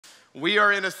We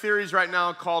are in a series right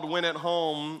now called Win at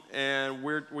Home, and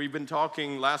we've been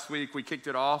talking. Last week we kicked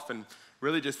it off and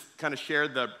really just kind of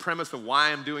shared the premise of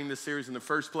why I'm doing this series in the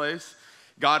first place.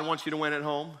 God wants you to win at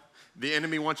home, the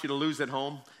enemy wants you to lose at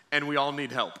home, and we all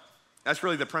need help. That's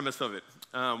really the premise of it.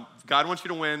 God wants you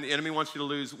to win, the enemy wants you to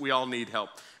lose, we all need help.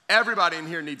 Everybody in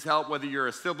here needs help, whether you're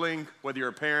a sibling, whether you're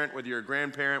a parent, whether you're a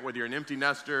grandparent, whether you're an empty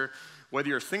nester, whether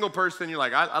you're a single person, you're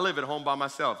like, I live at home by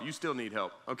myself. You still need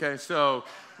help, okay? So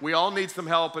we all need some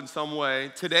help in some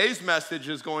way. Today's message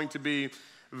is going to be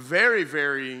very,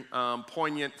 very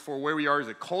poignant for where we are as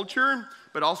a culture,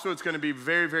 but also it's going to be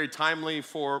very, very timely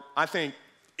for, I think,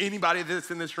 anybody that's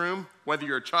in this room, whether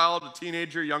you're a child, a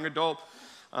teenager, young adult,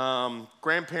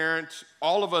 grandparent,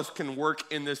 all of us can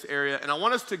work in this area. And I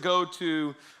want us to go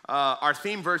to our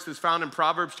theme verses found in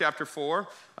Proverbs chapter 4,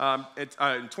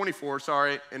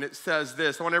 24, and it says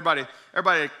this. I want everybody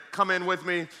to come in with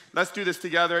me. Let's do this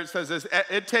together. It says this,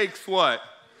 it takes what?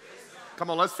 Wisdom. Come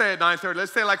on, let's say it 9:30.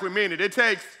 Let's say it like we mean it. It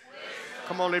takes wisdom.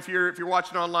 Come on, if you're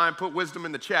watching online, put wisdom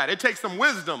in the chat. It takes some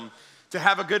wisdom to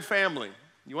have a good family.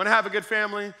 You want to have a good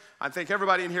family? I think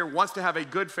everybody in here wants to have a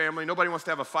good family. Nobody wants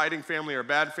to have a fighting family or a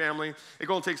bad family. It's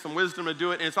going to take some wisdom to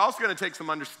do it, and it's also going to take some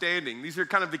understanding. These are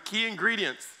kind of the key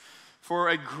ingredients for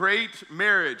a great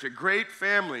marriage, a great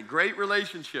family, great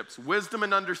relationships, wisdom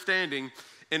and understanding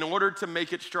in order to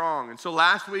make it strong. And so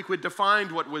last week we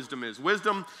defined what wisdom is.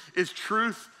 Wisdom is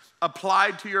truth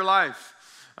applied to your life.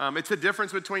 It's a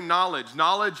difference between knowledge.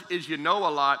 Knowledge is you know a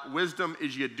lot. Wisdom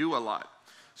is you do a lot.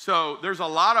 So there's a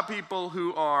lot of people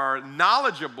who are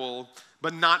knowledgeable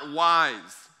but not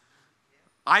wise.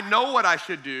 I know what I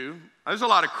should do. There's a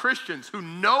lot of Christians who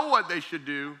know what they should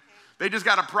do. They just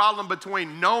got a problem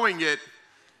between knowing it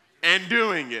and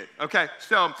doing it. Okay,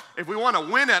 so if we want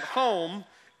to win at home,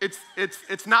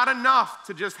 it's not enough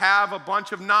to just have a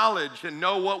bunch of knowledge and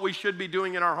know what we should be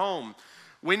doing in our home.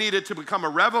 We need it to become a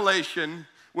revelation,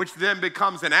 which then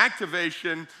becomes an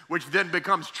activation, which then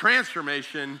becomes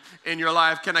transformation in your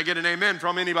life. Can I get an amen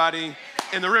from anybody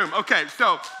in the room? Okay,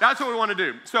 so that's what we want to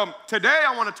do. So today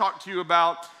I want to talk to you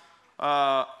about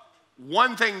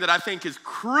one thing that I think is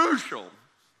crucial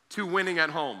to winning at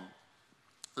home.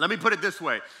 Let me put it this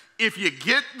way. If you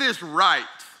get this right,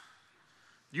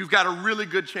 you've got a really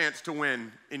good chance to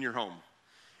win in your home.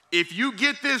 If you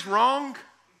get this wrong,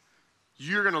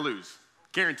 you're going to lose.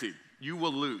 Guaranteed. You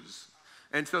will lose.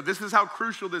 And so this is how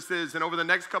crucial this is. And over the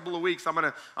next couple of weeks, I'm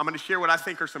gonna share what I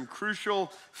think are some crucial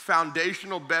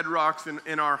foundational bedrocks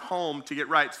in our home to get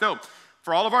right. So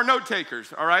for all of our note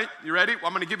takers, all right, you ready? Well,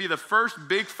 I'm gonna give you the first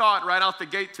big thought right out the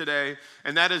gate today,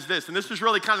 and that is this. And this is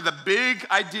really kind of the big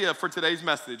idea for today's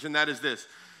message, and that is this.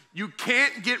 You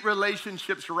can't get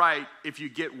relationships right if you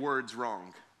get words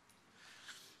wrong.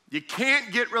 You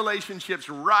can't get relationships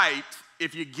right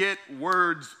if you get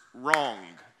words wrong.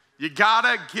 You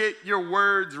gotta get your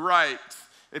words right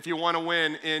if you wanna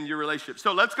win in your relationship.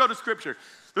 So let's go to scripture.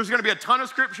 There's gonna be a ton of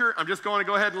scripture. I'm just going to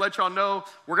go ahead and let y'all know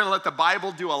we're gonna let the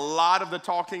Bible do a lot of the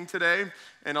talking today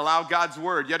and allow God's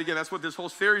word. Yet again, that's what this whole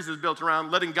series is built around,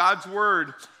 letting God's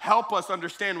word help us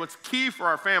understand what's key for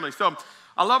our family. So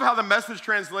I love how the Message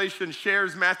translation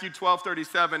shares Matthew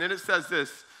 12:37, and it says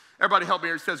this. Everybody help me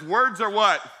here. It says, words are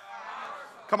what?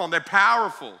 Powerful. Come on, they're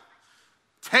powerful.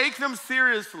 Take them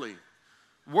seriously.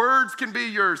 Words can be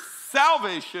your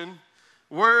salvation.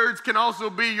 Words can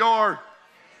also be your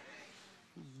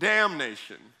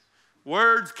damnation.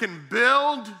 Words can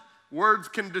build. Words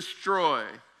can destroy.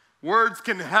 Words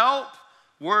can help.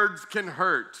 Words can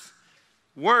hurt.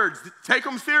 Words, take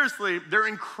them seriously. They're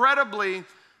incredibly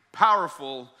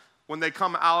powerful when they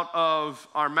come out of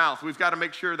our mouth. We've got to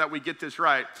make sure that we get this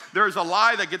right. There's a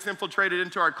lie that gets infiltrated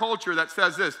into our culture that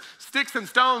says this: sticks and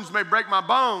stones may break my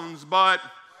bones, but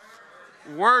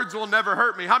words will never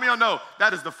hurt me. How many of y'all know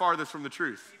that is the farthest from the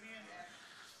truth?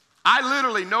 I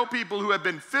literally know people who have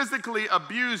been physically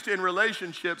abused in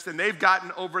relationships, and they've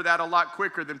gotten over that a lot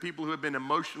quicker than people who have been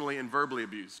emotionally and verbally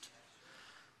abused.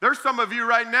 There's some of you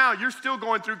right now, you're still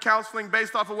going through counseling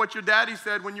based off of what your daddy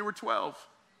said when you were 12.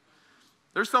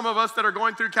 There's some of us that are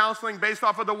going through counseling based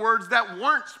off of the words that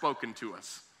weren't spoken to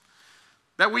us,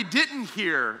 that we didn't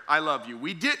hear, I love you.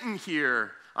 We didn't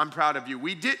hear, I'm proud of you.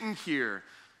 We didn't hear.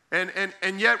 And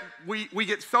yet we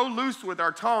get so loose with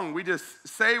our tongue. We just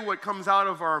say what comes out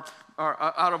of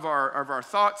our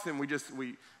thoughts, and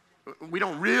we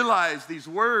don't realize these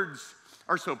words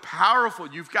are so powerful.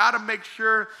 You've got to make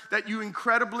sure that you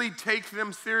incredibly take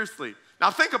them seriously.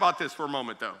 Now think about this for a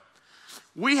moment, though.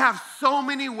 We have so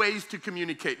many ways to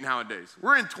communicate nowadays.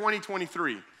 We're in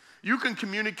 2023. You can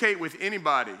communicate with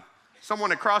anybody,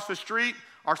 someone across the street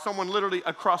or someone literally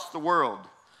across the world.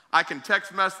 I can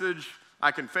text message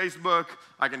I can Facebook,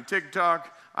 I can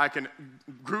TikTok, I can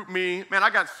GroupMe. Man, I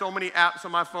got so many apps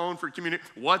on my phone for community.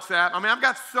 WhatsApp. I mean, I've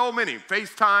got so many.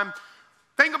 FaceTime.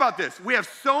 Think about this. We have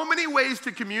so many ways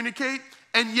to communicate,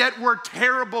 and yet we're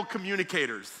terrible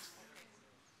communicators.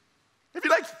 If you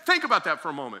like, think about that for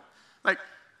a moment. Like,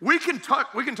 we can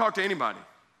talk to anybody.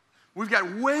 We've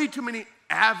got way too many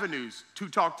avenues to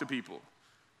talk to people,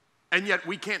 and yet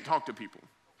we can't talk to people.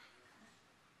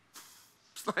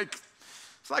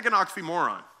 It's like an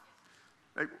oxymoron.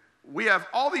 Like, we have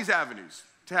all these avenues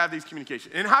to have these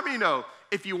communications. And how many know,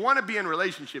 if you want to be in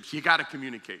relationships, you got to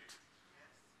communicate?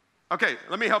 Okay,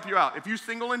 let me help you out. If you're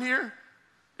single in here,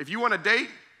 if you want to date,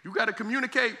 you got to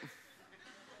communicate.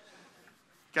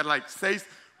 Got to like say,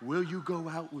 will you go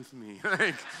out with me?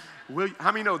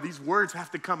 How many know these words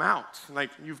have to come out? Like,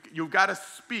 you've got to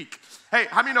speak. Hey,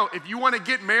 how many know if you want to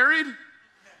get married,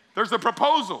 there's a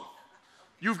proposal.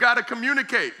 You've got to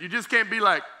communicate. You just can't be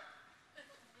like,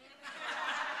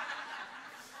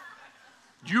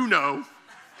 you know.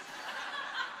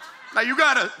 Now you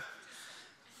gotta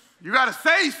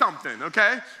say something,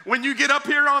 okay? When you get up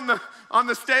here on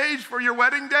the stage for your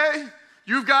wedding day,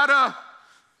 you've gotta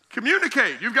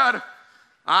communicate. You've gotta,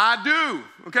 I do,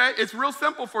 okay? It's real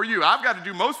simple for you. I've got to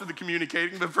do most of the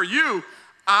communicating, but for you,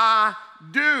 I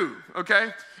do,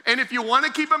 okay? And if you want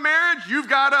to keep a marriage, you've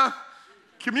got to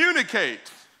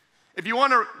communicate. If you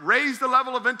want to raise the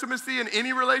level of intimacy in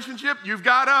any relationship, you've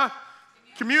got to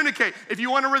communicate. If you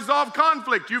want to resolve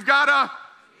conflict, you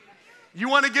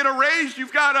want to get a raise,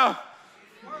 you've got to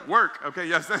work. Okay,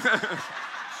 yes.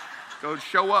 Go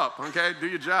show up, okay? Do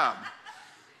your job.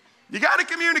 You got to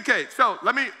communicate. So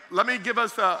let me give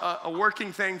us a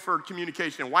working thing for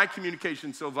communication. Why communication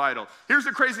is so vital? Here's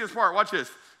the craziest part. Watch this.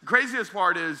 The craziest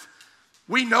part is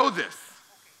we know this.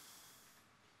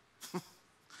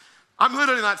 I'm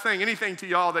literally not saying anything to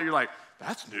y'all that you're like,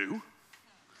 that's new.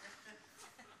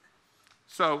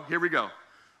 So here we go.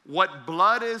 What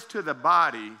blood is to the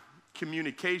body,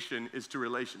 communication is to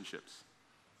relationships.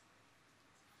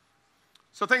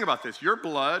 So think about this. Your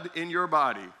blood in your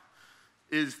body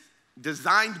is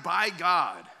designed by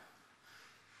God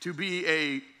to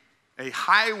be a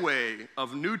highway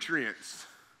of nutrients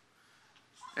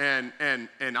and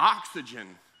oxygen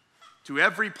to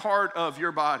every part of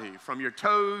your body, from your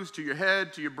toes to your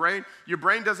head to your brain. Your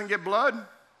brain doesn't get blood,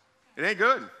 it ain't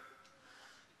good.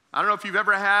 I don't know if you've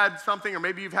ever had something, or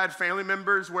maybe you've had family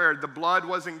members where the blood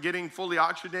wasn't getting fully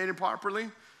oxygenated properly.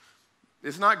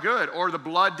 It's not good. Or the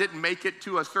blood didn't make it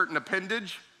to a certain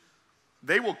appendage.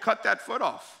 They will cut that foot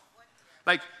off.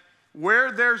 Like,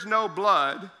 where there's no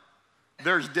blood,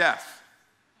 there's death.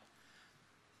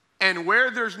 And where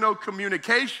there's no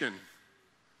communication,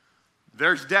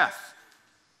 there's death.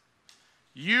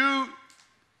 You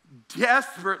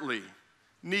desperately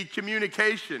need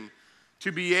communication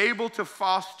to be able to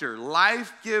foster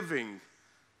life-giving,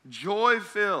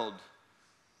 joy-filled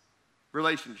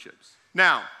relationships.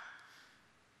 Now,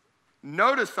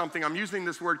 notice something. I'm using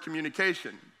this word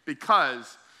communication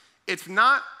because it's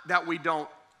not that we don't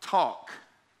talk.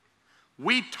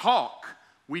 We talk,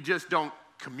 we just don't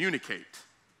communicate.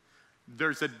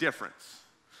 There's a difference.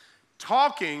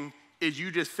 Talking is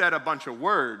you just said a bunch of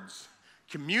words.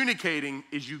 Communicating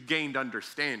is you gained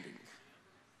understanding.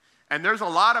 And there's a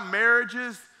lot of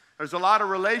marriages, there's a lot of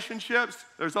relationships,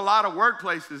 there's a lot of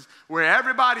workplaces where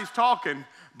everybody's talking,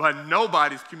 but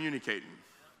nobody's communicating.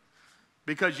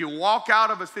 Because you walk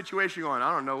out of a situation going,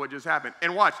 I don't know what just happened.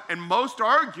 And watch, and most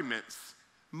arguments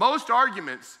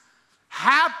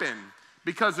happen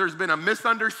because there's been a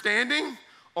misunderstanding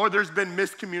or there's been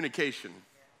miscommunication.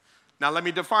 Now let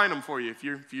me define them for you. If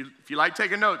you like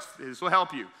taking notes, this will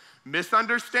help you.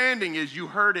 Misunderstanding is you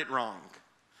heard it wrong.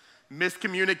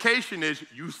 Miscommunication is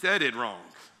you said it wrong.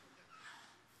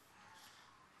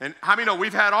 And how many know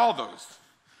we've had all those?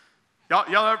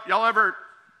 Y'all ever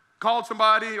called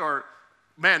somebody, or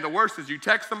man, the worst is you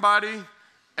text somebody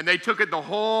and they took it the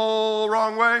whole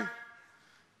wrong way?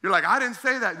 You're like, I didn't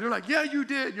say that. You're like, yeah, you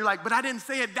did. You're like, but I didn't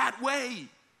say it that way.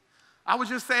 I was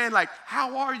just saying, like,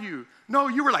 how are you? No,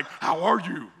 you were like, how are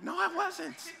you? No, I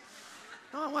wasn't.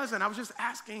 No, I wasn't. I was just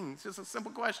asking. It's just a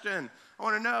simple question. I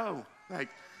want to know. Like,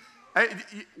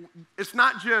 it's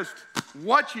not just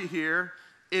what you hear,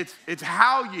 it's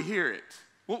how you hear it.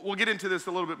 We'll get into this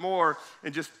a little bit more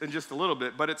in just a little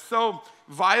bit, but it's so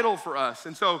vital for us.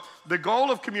 And so the goal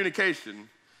of communication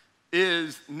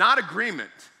is not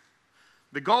agreement.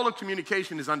 The goal of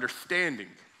communication is understanding.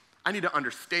 I need to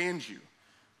understand you.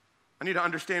 I need to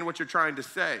understand what you're trying to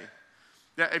say.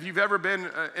 If you've ever been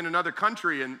in another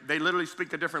country and they literally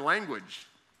speak a different language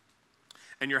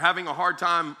and you're having a hard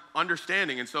time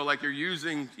understanding, and so like you're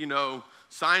using,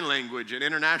 sign language and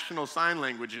international sign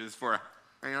languages for,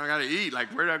 I gotta eat, like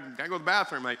where do I go to the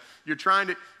bathroom? Like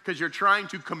because you're trying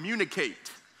to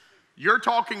communicate. You're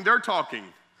talking, they're talking,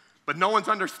 but no one's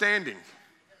understanding.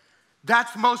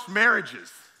 That's most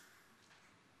marriages.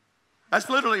 That's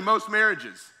literally most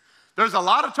marriages. There's a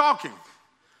lot of talking.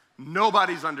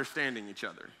 Nobody's understanding each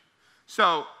other.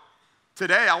 So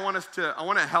today I want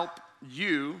to help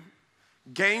you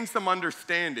gain some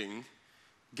understanding,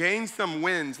 gain some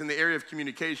wins in the area of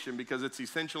communication, because it's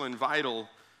essential and vital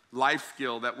life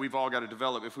skill that we've all got to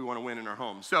develop if we want to win in our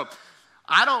home. So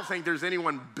I don't think there's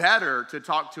anyone better to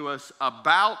talk to us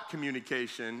about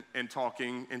communication and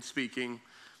talking and speaking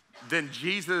than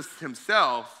Jesus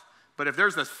himself. But if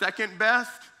there's a second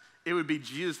best, it would be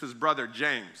Jesus' brother,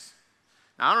 James.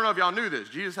 Now, I don't know if y'all knew this.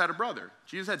 Jesus had a brother.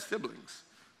 Jesus had siblings.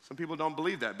 Some people don't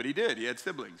believe that, but he did. He had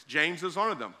siblings. James was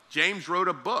one of them. James wrote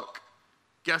a book.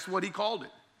 Guess what he called it?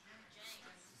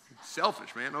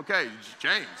 Selfish, man. Okay,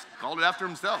 James. Called it after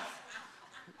himself.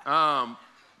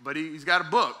 But he's got a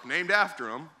book named after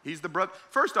him. He's the brother.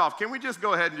 First off, can we just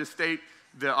go ahead and just state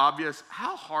the obvious?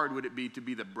 How hard would it be to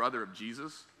be the brother of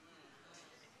Jesus?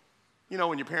 You know,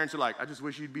 when your parents are like, I just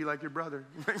wish you'd be like your brother.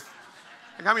 Like,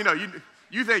 how many know?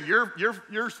 You think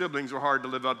your siblings were hard to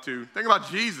live up to. Think about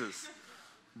Jesus.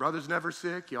 Brother's never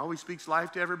sick. He always speaks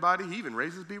life to everybody. He even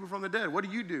raises people from the dead. What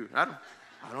do? I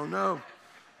don't know.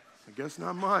 I guess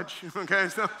not much. Okay,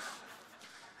 so.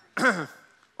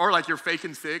 Or like you're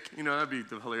faking sick. You know, that'd be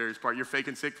the hilarious part. You're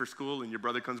faking sick for school and your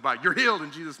brother comes by. You're healed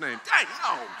in Jesus' name. Dang,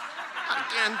 no.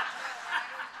 Not again.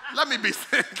 Let me be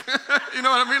sick. You know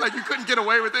what I mean? Like you couldn't get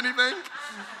away with anything.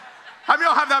 How many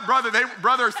of y'all have that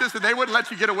brother or sister, they wouldn't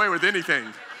let you get away with anything?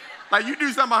 Like you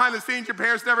do something behind the scenes your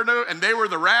parents never knew, and they were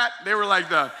the rat. They were like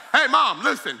hey, mom,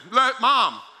 listen,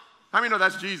 mom. How many know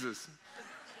that's Jesus?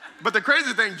 But the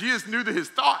crazy thing, Jesus knew his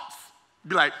thoughts.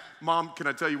 Be like, Mom, can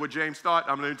I tell you what James thought?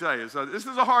 I'm going to tell you. So this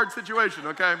is a hard situation,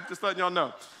 okay? Just letting y'all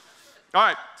know. All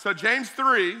right, so James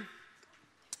 3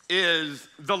 is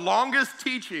the longest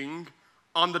teaching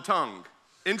on the tongue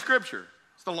in Scripture.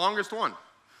 It's the longest one.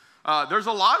 There's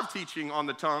a lot of teaching on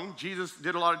the tongue. Jesus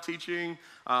did a lot of teaching.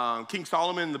 King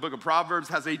Solomon in the book of Proverbs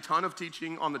has a ton of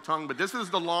teaching on the tongue, but this is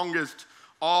the longest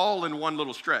all in one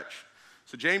little stretch.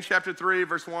 So James chapter 3,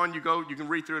 verse 1, you can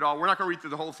read through it all. We're not going to read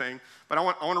through the whole thing, but I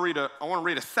want to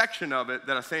read a section of it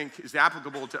that I think is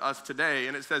applicable to us today.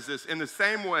 And it says this: in the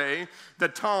same way, the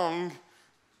tongue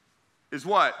is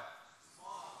what?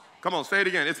 Small. Come on, say it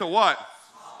again. It's a what?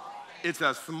 It's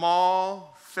a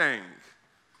small thing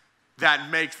that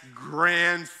makes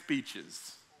grand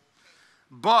speeches.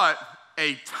 But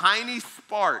a tiny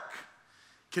spark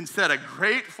can set a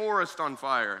great forest on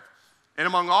fire. And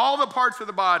among all the parts of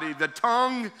the body, the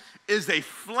tongue is a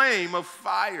flame of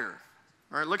fire.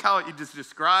 All right, look how it just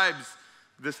describes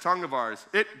this tongue of ours.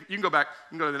 You can go back, you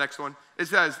can go to the next one. It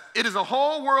says, it is a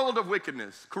whole world of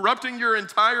wickedness, corrupting your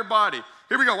entire body.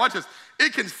 Here we go, watch this.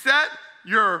 It can set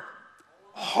your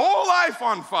whole life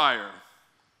on fire.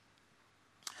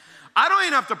 I don't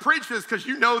even have to preach this because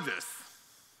you know this.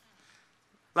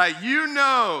 Like, you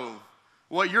know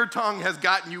what your tongue has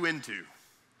gotten you into.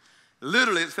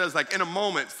 Literally, it says, like, in a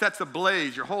moment, sets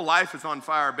ablaze. Your whole life is on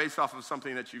fire based off of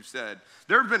something that you've said.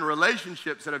 There have been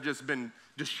relationships that have just been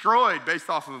destroyed based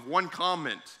off of one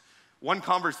comment, one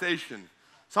conversation.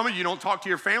 Some of you don't talk to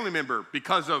your family member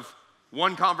because of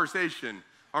one conversation,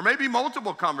 or maybe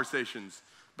multiple conversations.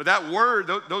 But that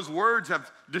word, those words have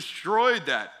destroyed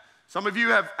that. Some of you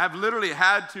have literally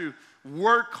had to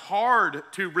work hard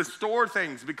to restore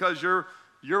things because your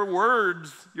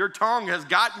words, your tongue has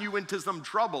gotten you into some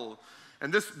trouble.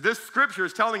 And this scripture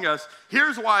is telling us,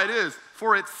 here's why it is.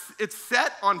 For it's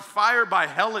set on fire by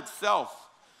hell itself.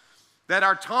 That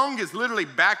our tongue is literally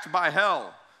backed by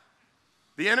hell.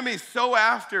 The enemy is so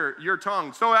after your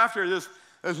tongue, so after this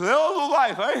little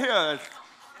life right here.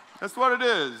 That's what it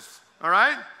is, all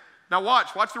right? Now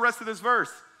watch the rest of this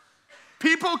verse.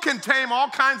 People can tame all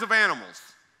kinds of animals.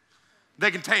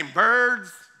 They can tame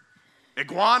birds,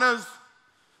 iguanas,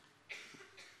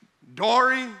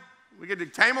 dory. We get to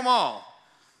tame them all.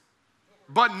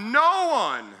 But no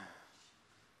one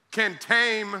can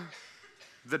tame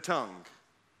the tongue.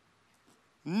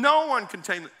 No one can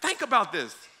tame it. Think about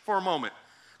this for a moment.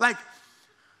 Like,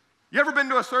 you ever been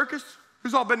to a circus?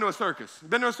 Who's all been to a circus?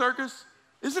 Been to a circus?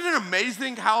 Isn't it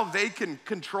amazing how they can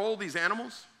control these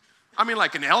animals? I mean,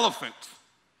 like an elephant,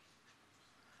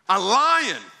 a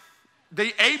lion,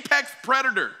 the apex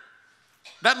predator,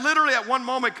 that literally at one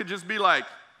moment could just be like,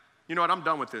 you know what, I'm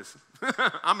done with this.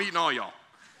 I'm eating all y'all.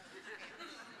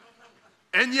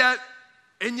 And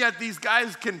yet these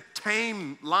guys can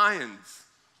tame lions,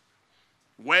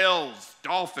 whales,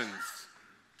 dolphins,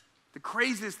 The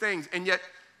craziest things. And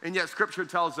yet Scripture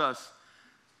tells us,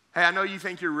 hey, I know you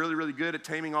think you're really, really good at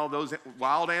taming all those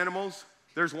wild animals.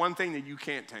 There's one thing that you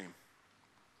can't tame.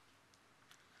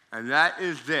 And that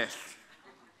is this.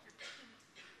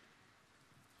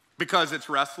 Because it's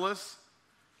restless,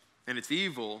 and it's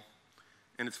evil,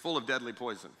 and it's full of deadly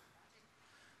poison.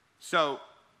 So,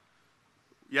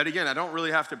 yet again, I don't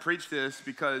really have to preach this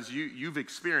because you've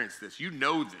experienced this. You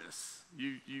know this.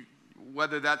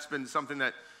 Whether that's been something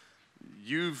that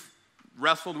you've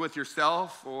wrestled with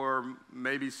yourself or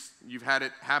maybe you've had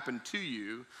it happen to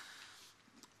you.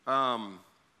 But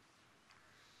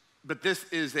this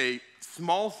is a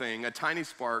small thing, a tiny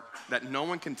spark that no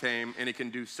one can tame, and it can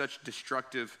do such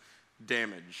destructive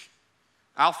damage.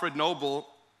 Alfred Nobel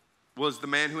was the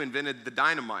man who invented the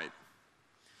dynamite.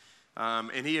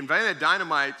 And he invented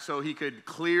dynamite so he could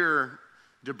clear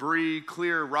debris,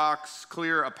 clear rocks,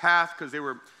 clear a path, because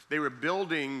they were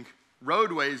building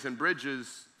roadways and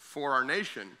bridges for our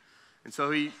nation. And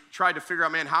so he tried to figure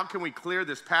out, man, how can we clear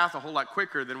this path a whole lot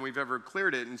quicker than we've ever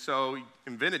cleared it? And so he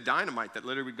invented dynamite that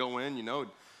literally would go in,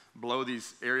 blow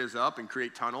these areas up and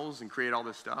create tunnels and create all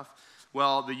this stuff.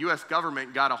 Well, the U.S.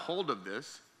 government got a hold of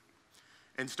this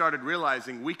and started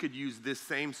realizing we could use this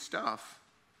same stuff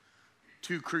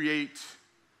to create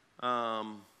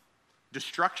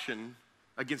destruction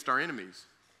against our enemies.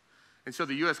 And so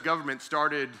the U.S. government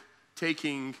started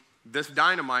taking this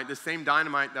dynamite, the same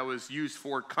dynamite that was used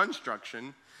for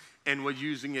construction, and was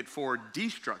using it for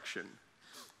destruction.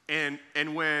 And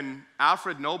when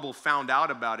Alfred Nobel found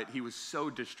out about it, he was so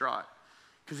distraught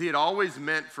because he had always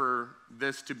meant for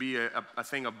this to be a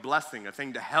thing of blessing, a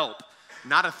thing to help,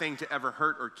 not a thing to ever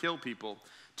hurt or kill people.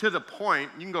 To the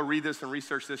point, you can go read this and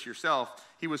research this yourself,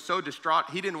 he was so distraught,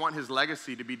 he didn't want his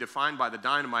legacy to be defined by the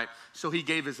dynamite, so he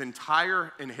gave his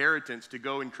entire inheritance to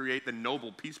go and create the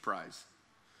Nobel Peace Prize.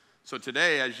 So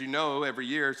today, as you know, every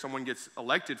year someone gets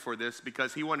elected for this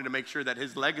because he wanted to make sure that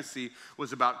his legacy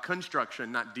was about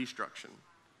construction, not destruction.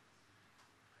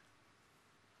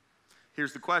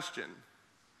 Here's the question.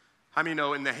 How many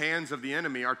know in the hands of the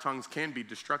enemy, our tongues can be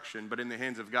destruction, but in the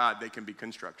hands of God, they can be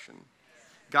construction?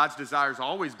 God's desire has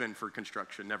always been for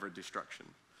construction, never destruction.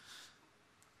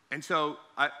 And so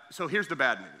here's the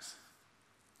bad news.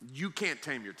 You can't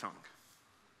tame your tongue.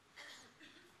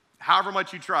 However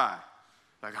much you try.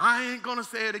 Like, I ain't gonna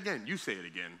say it again. You say it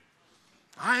again.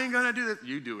 I ain't gonna do this.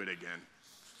 You do it again.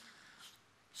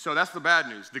 So that's the bad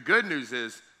news. The good news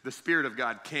is the Spirit of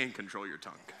God can control your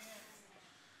tongue.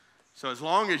 So as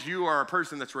long as you are a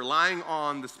person that's relying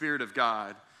on the Spirit of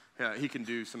God, he can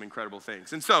do some incredible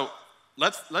things. And so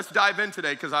let's dive in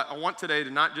today, because I want today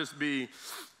to not just be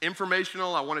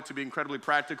informational. I want it to be incredibly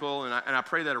practical, and I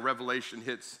pray that a revelation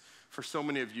hits for so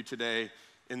many of you today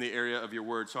in the area of your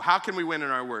word. So how can we win in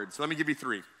our words? So let me give you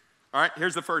 3. All right,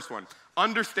 here's the first one.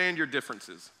 Understand your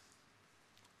differences.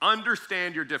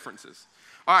 Understand your differences.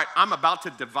 All right, I'm about to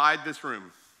divide this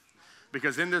room,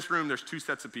 because in this room there's 2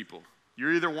 sets of people.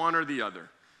 You're either one or the other.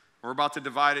 We're about to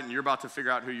divide it, and you're about to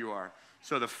figure out who you are.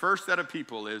 So the first set of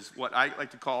people is what I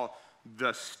like to call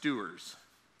the stewers.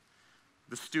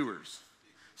 The stewers.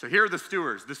 So here are the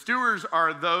stewers. The stewers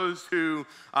are those who,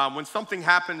 when something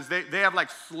happens, they have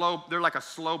they're like a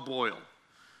slow boil,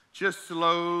 just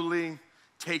slowly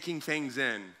taking things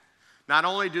in. Not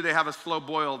only do they have a slow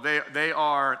boil,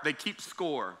 they keep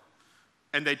score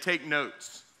and they take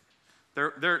notes.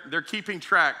 They're keeping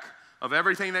track of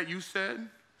everything that you said,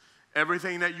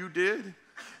 everything that you did,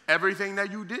 everything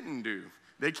that you didn't do.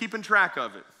 They're keeping track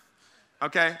of it,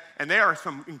 okay? And they are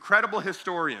some incredible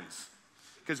historians.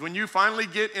 Because when you finally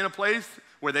get in a place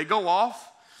where they go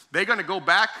off, they're going to go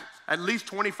back at least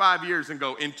 25 years and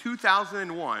go, in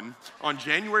 2001, on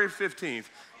January 15th,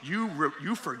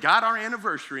 you forgot our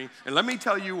anniversary, and let me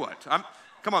tell you what.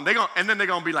 Come on, and then they're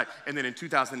going to be like, and then in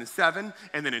 2007,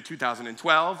 and then in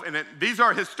 2012, and then these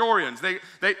are historians. They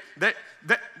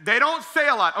don't say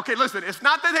a lot. Okay, listen, it's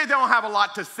not that they don't have a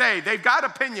lot to say. They've got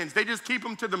opinions. They just keep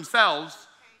them to themselves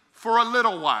for a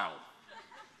little while.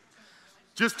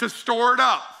 Just to store it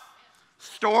up.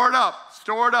 Store it up.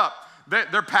 Store it up.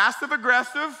 They're passive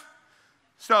aggressive.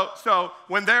 So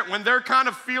when they're kind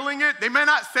of feeling it, they may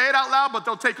not say it out loud, but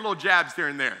they'll take little jabs here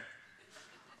and there.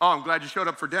 Oh, I'm glad you showed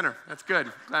up for dinner. That's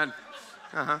good. Glad.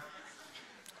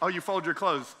 Oh, you fold your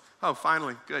clothes. Oh,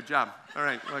 finally. Good job. All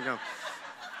right, there we go.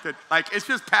 Good. Like, it's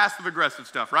just passive aggressive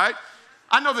stuff, right?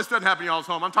 I know this doesn't happen in y'all's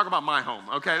home. I'm talking about my home,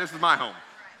 okay? This is my home,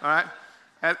 all right?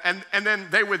 And then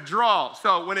they withdraw.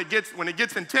 So when it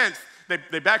gets intense,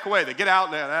 they back away. They get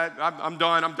out. I'm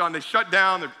done. They shut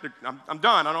down. I'm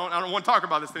done. I don't want to talk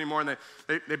about this anymore. And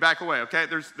they back away. Okay,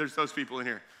 there's those people in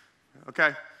here.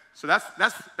 Okay, So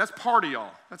that's part of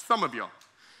y'all. That's some of y'all.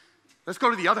 Let's go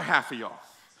to the other half of y'all.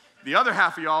 The other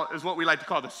half of y'all is what we like to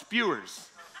call the spewers.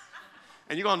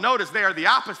 And you're gonna notice they are the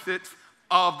opposites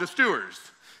of the stewers.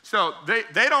 So they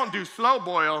don't do slow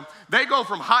boil. They go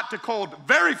from hot to cold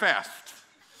very fast.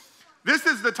 This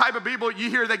is the type of people you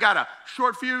hear they got a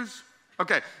short fuse.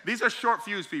 Okay, these are short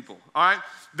fuse people, all right?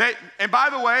 And by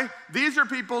the way, these are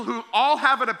people who all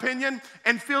have an opinion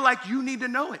and feel like you need to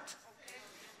know it.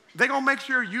 They're gonna make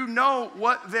sure you know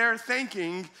what they're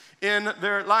thinking in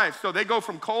their life. So they go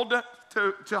from cold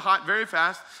to hot very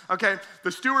fast. Okay,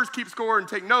 the stewers keep score and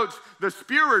take notes. The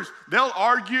spewers, they'll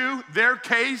argue their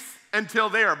case until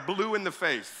they are blue in the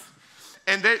face.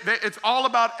 And it's all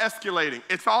about escalating.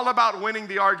 It's all about winning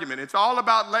the argument. It's all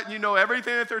about letting you know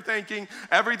everything that they're thinking,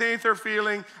 everything that they're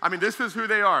feeling. I mean, this is who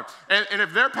they are. And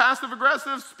if they're passive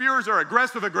aggressive, spewers are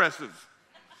aggressive aggressive.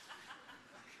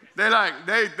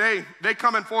 They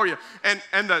coming for you.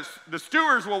 And the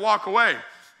stewers will walk away.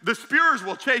 The spewers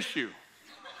will chase you.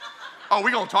 Oh,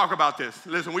 we're going to talk about this.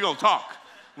 Listen, we're going to talk.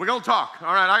 We're going to talk.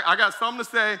 All right, I got something to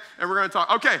say, and we're going to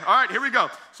talk. Okay, all right, here we go.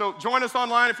 So join us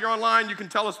online. If you're online, you can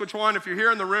tell us which one. If you're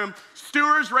here in the room,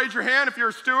 stewers, raise your hand if you're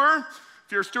a stewer. If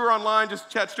you're a stewer online, just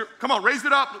chat stewer. Come on, raise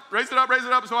it up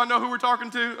so I know who we're talking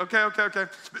to. Okay.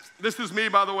 This is me,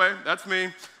 by the way. That's me.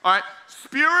 All right,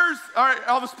 spewers. All right,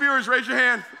 all the spewers, raise your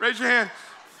hand. Raise your hand.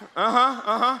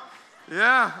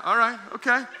 Yeah, all right,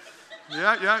 okay.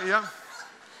 Yeah.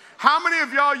 How many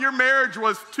of y'all, your marriage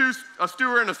was a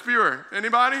stewer and a spewer?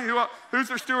 Anybody? Who's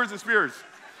their stewers and spewers?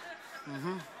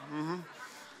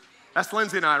 That's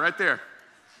Lindsay and I right there.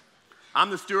 I'm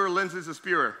the stewer, Lindsay's the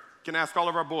spewer. Can ask all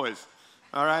of our boys.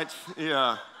 All right?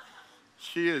 Yeah.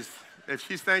 She is. If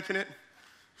she's thinking it,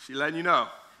 she's letting you know.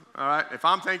 All right? If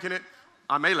I'm thinking it,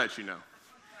 I may let you know.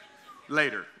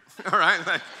 Later. All right?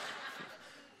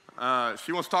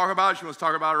 She wants to talk about it. She wants to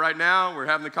talk about it right now. We're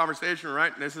having the conversation,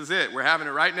 right? This is it. We're having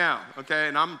it right now, okay?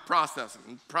 And I'm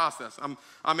processing.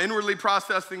 I'm inwardly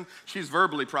processing. She's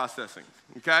verbally processing,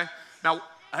 okay? Now,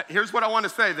 here's what I want to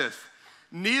say this.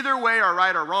 Neither way are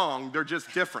right or wrong. They're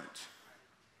just different,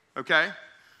 okay?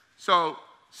 So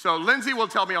Lindsay will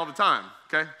tell me all the time,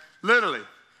 okay? Literally,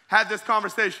 had this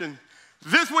conversation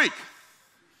this week.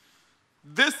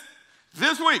 This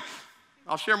week.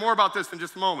 I'll share more about this in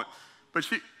just a moment. But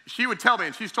she would tell me,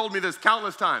 and she's told me this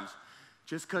countless times,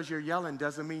 just because you're yelling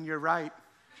doesn't mean you're right.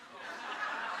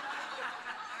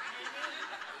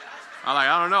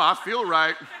 I don't know, I feel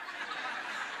right.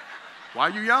 Why are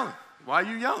you yelling?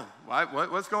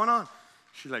 What's going on?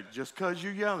 She's like, just because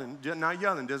you're yelling, not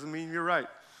yelling doesn't mean you're right.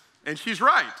 And she's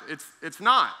right, it's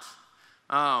not.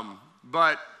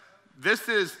 But this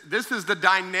is the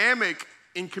dynamic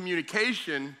in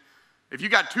communication. If you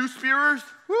got two spewers,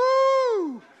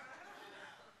 woo!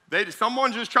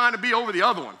 Someone's just trying to be over the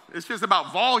other one. It's just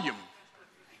about volume.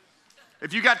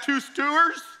 If you got two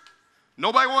stewers,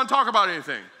 nobody want to talk about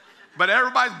anything. But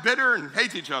everybody's bitter and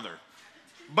hates each other.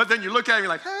 But then you look at them, you're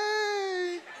like,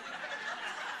 hey.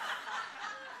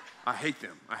 I hate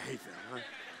them.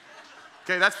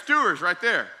 Okay, that's stewers right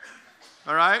there.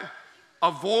 All right?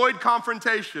 Avoid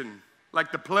confrontation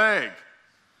like the plague.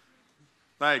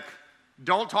 Like,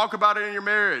 don't talk about it in your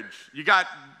marriage. You got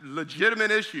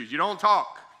legitimate issues. You don't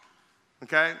talk.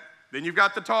 Okay? Then you've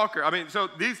got the talker. I mean, so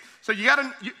you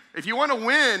gotta, if you want to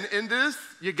win in this,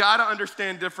 you gotta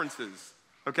understand differences.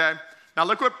 Okay? Now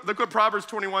look what Proverbs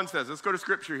 21 says. Let's go to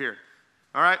scripture here.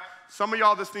 All right? Some of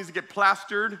y'all, this needs to get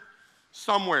plastered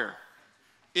somewhere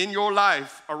in your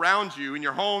life, around you, in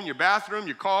your home, your bathroom,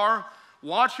 your car.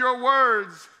 Watch your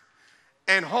words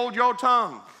and hold your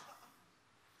tongue.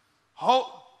 Hold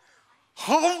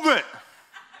it.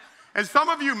 And some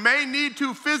of you may need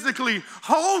to physically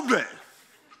hold it.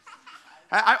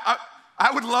 I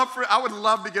would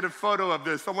love to get a photo of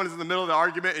this. Someone is in the middle of the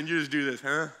argument and you just do this,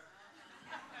 huh?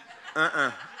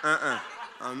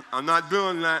 I'm not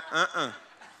doing that,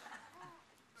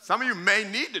 Some of you may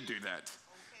need to do that.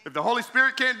 If the Holy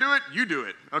Spirit can't do it, you do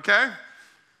it, okay?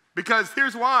 Because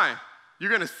here's why. You're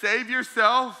going to save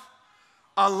yourself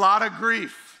a lot of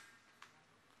grief.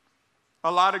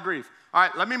 A lot of grief. All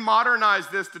right, let me modernize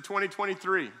this to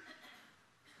 2023.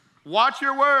 Watch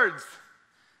your words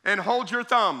and hold your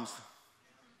thumbs.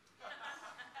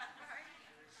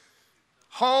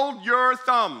 Hold your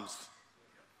thumbs.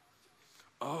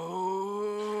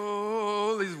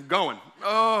 Oh, he's going.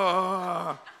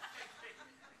 Oh.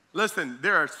 Listen,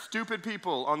 there are stupid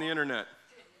people on the internet.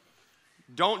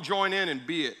 Don't join in and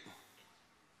be it.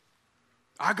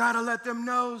 I got to let them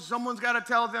know. Someone's got to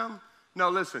tell them. No,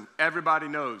 listen, everybody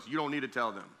knows. You don't need to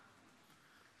tell them.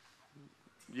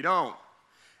 You don't.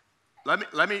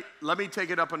 Let me take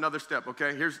it up another step,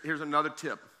 okay? Here's another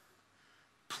tip.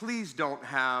 Please don't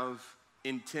have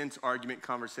intense argument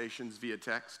conversations via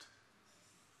text.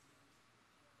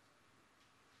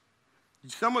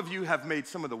 Some of you have made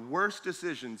some of the worst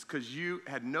decisions because you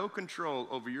had no control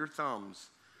over your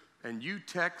thumbs and you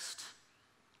text.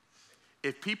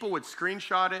 If people would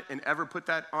screenshot it and ever put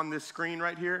that on this screen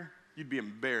right here, you'd be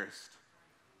embarrassed.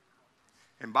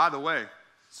 And by the way,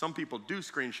 some people do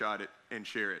screenshot it and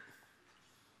share it.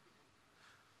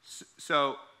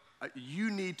 So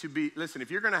you need to be, listen, if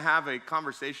you're going to have a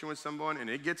conversation with someone and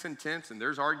it gets intense and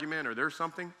there's argument or there's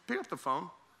something, pick up the phone.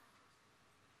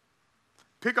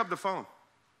 Pick up the phone.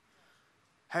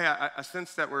 Hey, I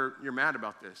sense that you're mad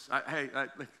about this.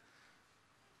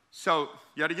 So,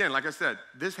 yet again, like I said,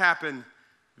 this happened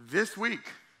this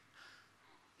week.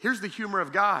 Here's the humor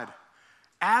of God.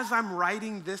 As I'm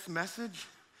writing this message,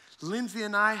 Lindsay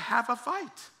and I have a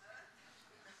fight.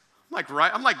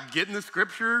 I'm like getting the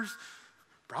scriptures.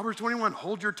 Proverbs 21,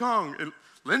 hold your tongue. And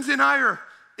Lindsay and I are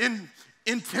in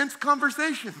intense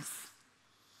conversations.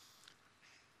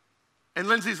 And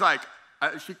Lindsay's like,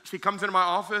 she comes into my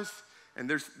office,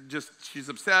 and she's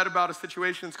upset about a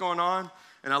situation that's going on.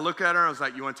 And I look at her, and I was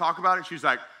like, you want to talk about it? She's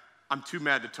like, I'm too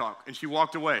mad to talk. And she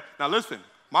walked away. Now listen,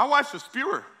 my wife's a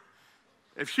spewer.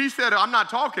 If she said, I'm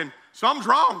not talking, something's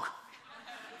wrong.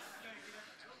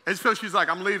 And so she's like,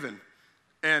 I'm leaving.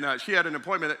 And she had an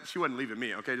appointment. She wasn't leaving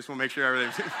me, okay? Just want to make sure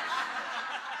everything's...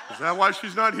 Is that why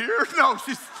she's not here? No,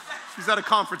 she's at a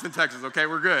conference in Texas, okay?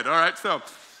 We're good, all right? So,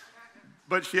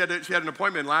 but she had an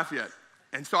appointment in Lafayette.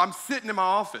 And so I'm sitting in my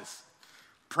office,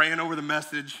 praying over the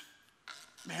message.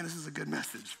 Man, this is a good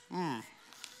message. And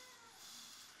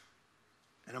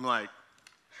I'm like,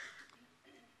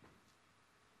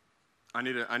 I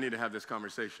need to have this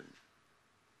conversation.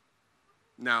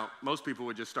 Now, most people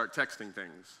would just start texting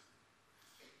things,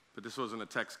 but this wasn't a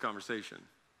text conversation.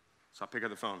 So I pick up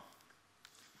the phone.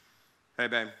 Hey,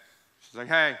 babe. She's like,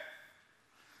 hey,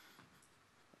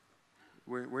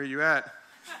 where are you at?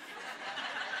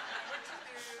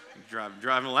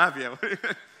 Driving to Lafayette.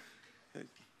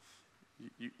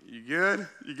 You good?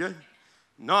 You good?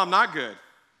 No, I'm not good.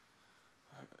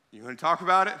 You want to talk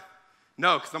about it?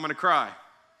 No, because I'm going to cry.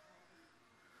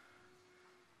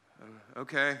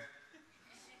 Okay.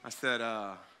 I said,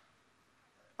 all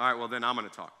right, well, then I'm going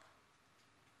to talk.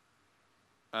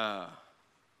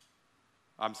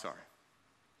 I'm sorry.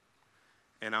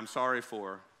 And I'm sorry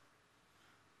for,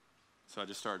 so I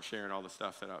just started sharing all the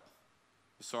stuff that I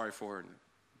was sorry for and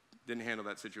didn't handle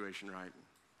that situation right.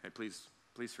 Hey, please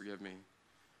forgive me.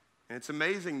 And it's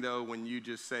amazing, though, when you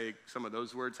just say some of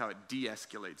those words, how it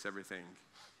de-escalates everything.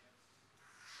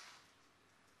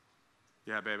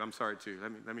 Yeah, babe, I'm sorry, too.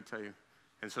 Let me tell you.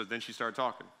 And so then she started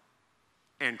talking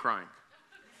and crying.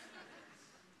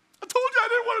 I told you I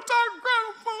didn't want to talk and cry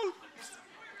on the phone.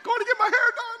 Going to get my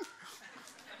hair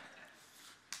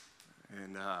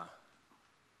done.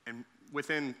 And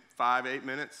within 5-8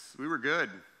 minutes, we were good.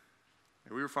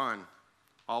 And we were fine.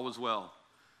 All was well.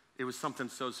 It was something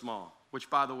so small, which,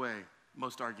 by the way,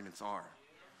 most arguments are.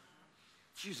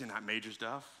 It's usually not major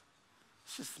stuff.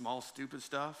 It's just small, stupid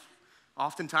stuff.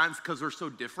 Oftentimes, because we're so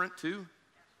different, too.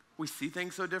 We see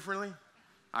things so differently.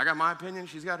 I got my opinion,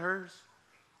 she's got hers.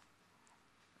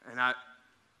 And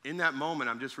in that moment,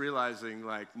 I'm just realizing,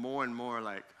 like, more and more,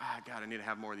 like, God, I need to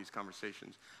have more of these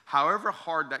conversations. However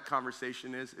hard that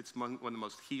conversation is, it's one of the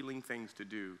most healing things to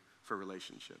do for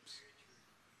relationships.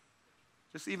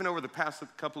 Just even over the past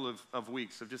couple of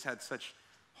weeks, I've just had such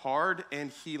hard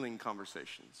and healing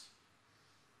conversations.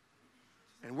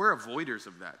 And we're avoiders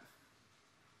of that.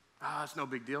 It's no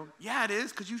big deal. Yeah, it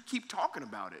is, because you keep talking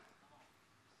about it.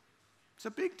 It's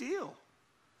a big deal.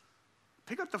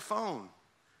 Pick up the phone.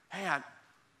 Hey, I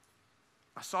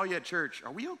saw you at church.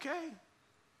 Are we okay?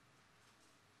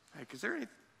 Hey, is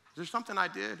there something I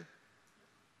did?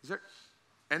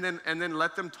 And then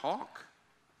let them talk.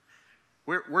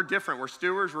 We're different. We're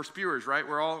stewards. We're spewers, right?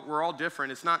 We're all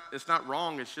different. It's not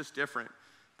wrong. It's just different.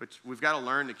 But we've got to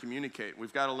learn to communicate.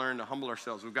 We've got to learn to humble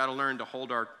ourselves. We've got to learn to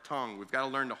hold our tongue. We've got to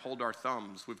learn to hold our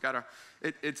thumbs. We've got to.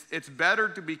 It's better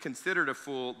to be considered a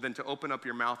fool than to open up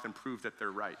your mouth and prove that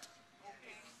they're right.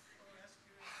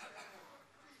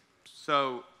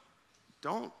 So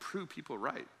don't prove people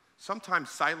right. Sometimes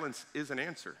silence is an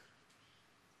answer.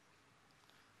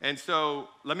 And so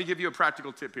let me give you a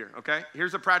practical tip here, okay?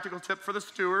 Here's a practical tip for the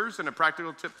stewers and a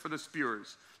practical tip for the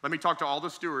spewers. Let me talk to all the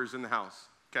stewers in the house,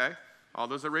 okay? All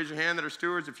those that raise your hand that are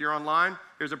stewards, if you're online,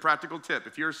 here's a practical tip.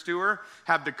 If you're a steward,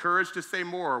 have the courage to say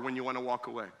more when you want to walk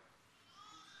away.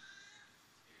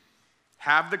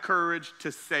 Have the courage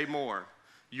to say more.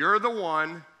 You're the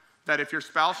one that if your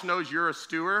spouse knows you're a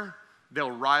stewer,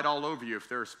 they'll ride all over you if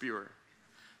they're a spewer.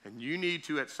 And you need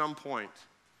to, at some point,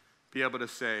 be able to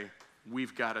say,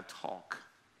 we've got to talk.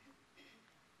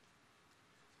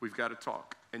 We've got to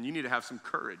talk. And you need to have some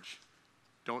courage.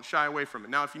 Don't shy away from it.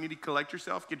 Now, if you need to collect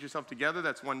yourself, get yourself together,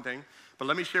 that's one thing. But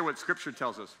let me share what Scripture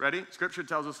tells us. Ready? Scripture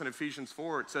tells us in Ephesians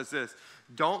 4, it says this,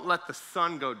 don't let the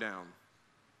sun go down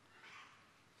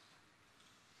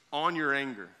on your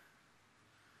anger.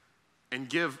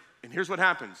 And here's what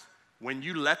happens. When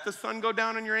you let the sun go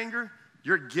down on your anger,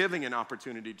 you're giving an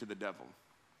opportunity to the devil.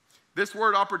 This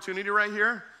word opportunity right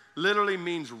here literally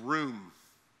means room.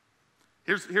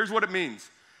 Here's what it means.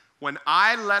 When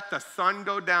I let the sun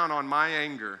go down on my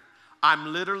anger,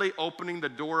 I'm literally opening the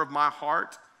door of my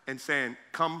heart and saying,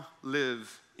 come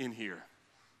live in here.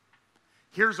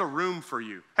 Here's a room for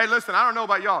you. Hey, listen, I don't know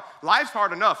about y'all. Life's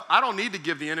hard enough. I don't need to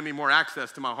give the enemy more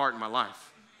access to my heart and my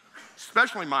life,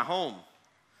 especially my home.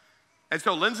 And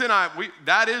so Lindsay and I,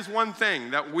 that is one thing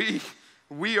that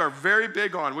we are very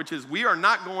big on, which is we are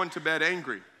not going to bed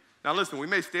angry. Now listen, we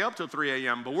may stay up till 3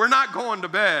 a.m., but we're not going to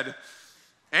bed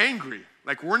angry.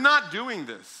 Like, we're not doing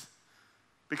this.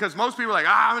 Because most people are like,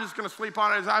 I'm just going to sleep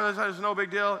on it. It's no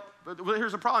big deal. But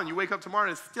here's the problem. You wake up tomorrow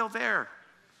and it's still there.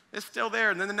 It's still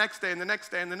there. And then the next day and the next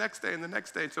day and the next day and the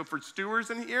next day. And so for stewards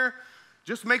in here,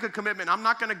 just make a commitment. I'm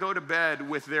not going to go to bed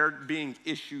with there being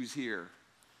issues here.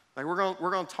 Like, we're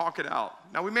going to talk it out.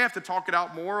 Now, we may have to talk it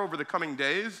out more over the coming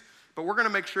days, but we're going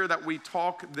to make sure that we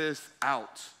talk this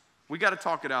out. We got to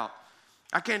talk it out.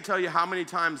 I can't tell you how many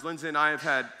times Lindsay and I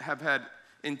have had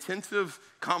intensive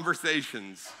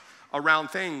conversations around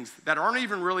things that aren't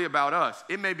even really about us.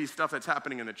 It may be stuff that's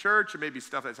happening in the church. It may be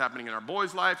stuff that's happening in our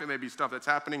boys' life. It may be stuff that's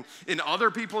happening in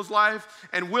other people's life.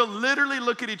 And we'll literally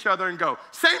look at each other and go,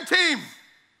 same team.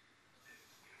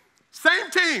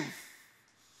 Same team.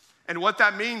 And what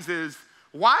that means is,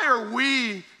 why are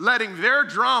we letting their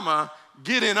drama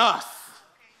get in us?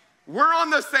 We're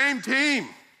on the same team.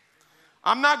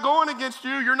 I'm not going against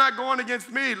you. You're not going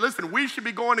against me. Listen, we should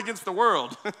be going against the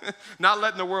world, not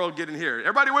letting the world get in here.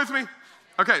 Everybody with me?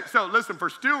 Okay, so listen, for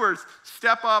stewards,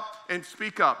 step up and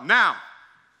speak up. Now,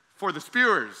 for the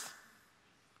spewers,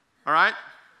 all right?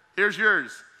 Here's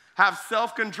yours. Have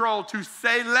self-control to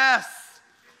say less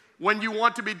when you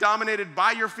want to be dominated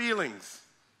by your feelings.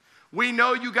 We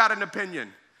know you got an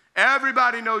opinion.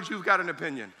 Everybody knows you've got an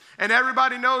opinion. And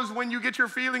everybody knows when you get your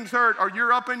feelings hurt or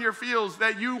you're up in your feels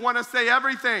that you want to say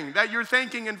everything that you're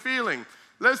thinking and feeling.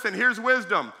 Listen, here's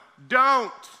wisdom.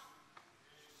 Don't.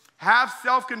 Have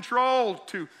self-control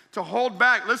to hold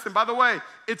back. Listen, by the way,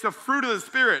 it's a fruit of the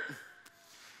Spirit.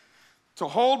 To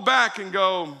hold back and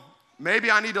go, maybe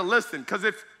I need to listen. Because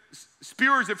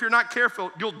if you're not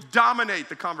careful, you'll dominate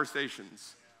the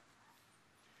conversations.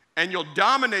 And you'll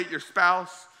dominate your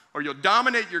spouse, or you'll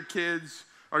dominate your kids,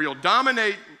 or you'll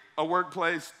dominate a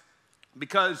workplace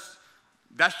because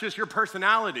that's just your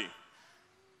personality.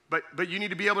 But you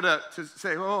need to be able to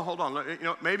say, oh, hold on,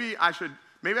 maybe I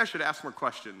should ask more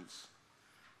questions.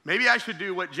 Maybe I should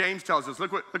do what James tells us.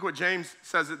 Look what James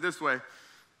says it this way.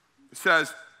 It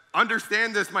says,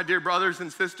 understand this, my dear brothers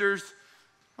and sisters.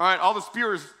 All right, all the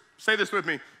spewers, say this with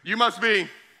me. You must be.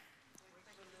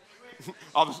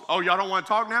 Oh, y'all don't want to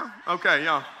talk now? Okay,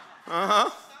 y'all.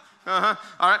 All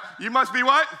right, you must be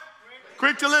what?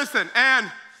 Quick to listen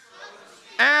and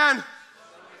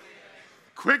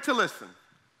quick to listen,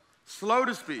 slow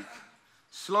to speak,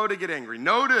 slow to get angry.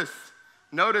 Notice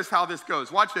how this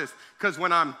goes. Watch this, because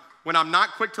when I'm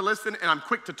not quick to listen and I'm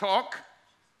quick to talk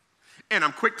and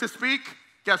I'm quick to speak,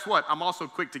 guess what? I'm also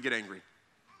quick to get angry.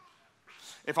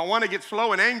 If I want to get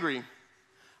slow and angry,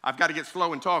 I've got to get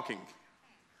slow in talking.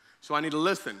 So I need to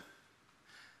listen.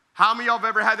 How many of y'all have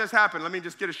ever had this happen? Let me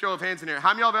just get a show of hands in here. How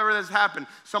many of y'all have ever had this happen?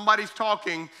 Somebody's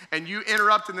talking and you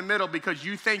interrupt in the middle because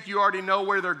you think you already know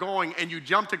where they're going and you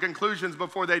jump to conclusions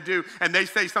before they do, and they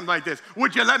say something like this,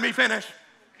 would you let me finish?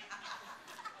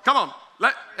 Come on,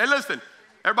 hey listen,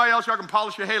 everybody else y'all can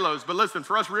polish your halos, but listen,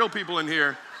 for us real people in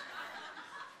here,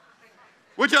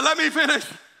 would you let me finish?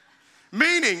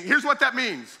 Meaning, here's what that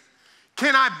means.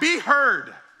 Can I be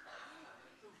heard?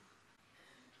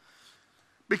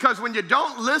 Because when you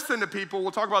don't listen to people,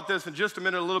 we'll talk about this in just a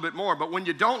minute a little bit more, but when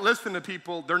you don't listen to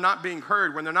people, they're not being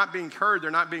heard. When they're not being heard,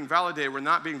 they're not being validated. When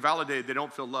they're not being validated, they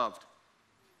don't feel loved.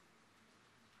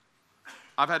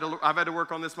 I've had to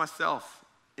work on this myself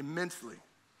immensely.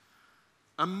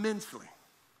 And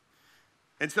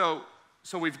so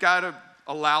we've got to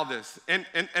allow this. And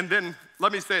then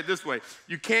let me say it this way.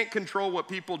 You can't control what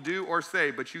people do or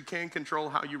say, but you can control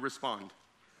how you respond.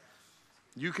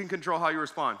 You can control how you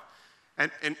respond.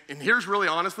 And here's really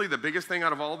honestly the biggest thing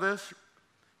out of all this.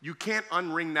 you can't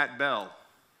unring that bell.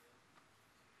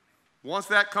 Once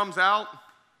that comes out,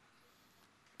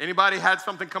 anybody had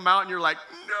something come out and you're like,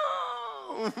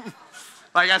 no.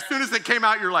 Like as soon as it came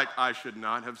out, you're like, I should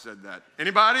not have said that.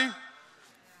 Anybody?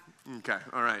 Okay,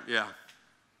 all right, yeah.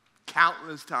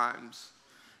 Countless times.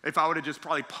 If I would have just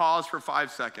probably paused for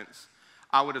 5 seconds,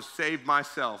 I would have saved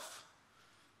myself,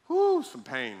 some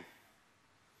pain.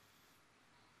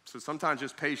 So sometimes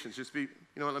just patience, just be,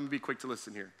 let me be quick to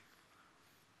listen here.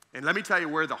 And let me tell you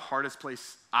where the hardest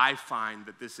place I find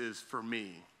that this is for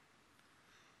me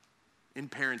in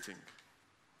parenting.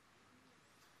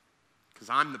 Because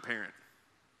I'm the parent.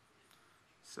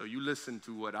 So you listen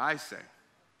to what I say.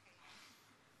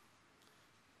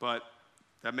 But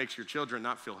that makes your children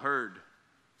not feel heard,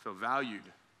 feel valued.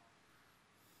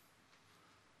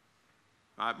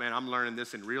 Man, I'm learning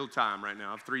this in real time right now.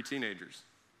 I have 3 teenagers.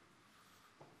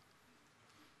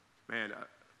 Man,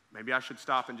 maybe I should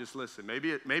stop and just listen.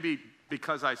 Maybe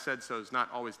because I said so is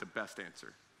not always the best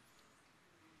answer.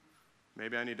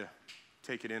 Maybe I need to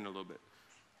take it in a little bit.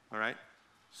 All right?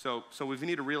 So we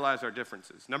need to realize our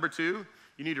differences. Number 2,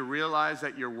 you need to realize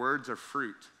that your words are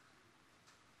fruit.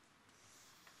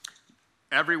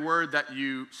 Every word that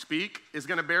you speak is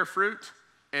going to bear fruit,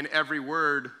 and every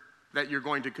word that you're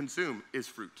going to consume is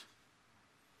fruit.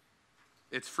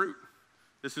 It's fruit.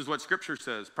 This is what Scripture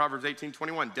says. Proverbs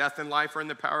 18:21, death and life are in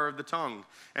the power of the tongue,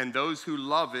 and those who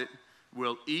love it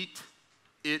will eat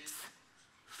its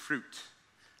fruit.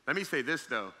 Let me say this,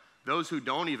 though. Those who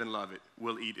don't even love it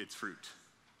will eat its fruit.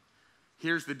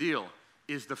 Here's the deal.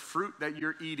 Is the fruit that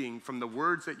you're eating from the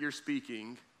words that you're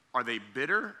speaking, are they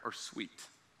bitter or sweet?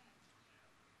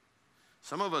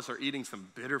 Some of us are eating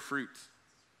some bitter fruit.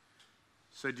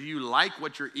 So do you like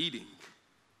what you're eating?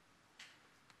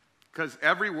 Because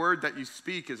every word that you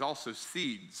speak is also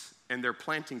seeds, and they're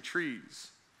planting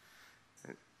trees.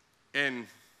 And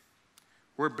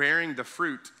we're bearing the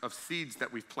fruit of seeds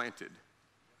that we've planted.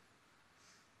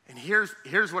 And here's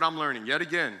what I'm learning. Yet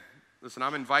again, listen,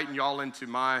 I'm inviting y'all into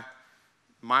my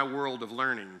world of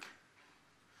learning.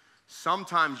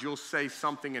 Sometimes you'll say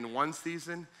something in one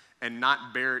season and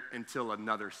not bear it until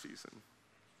another season.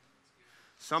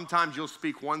 Sometimes you'll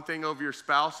speak one thing over your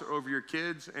spouse or over your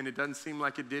kids, and it doesn't seem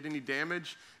like it did any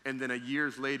damage, and then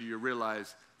years later you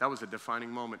realize that was a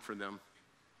defining moment for them.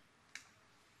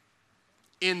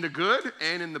 In the good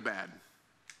and in the bad.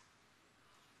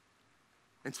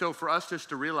 And so for us just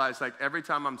to realize, like every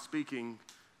time I'm speaking,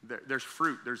 there's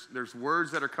fruit. There's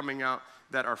words that are coming out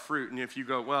that are fruit. And if you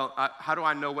go, well, how do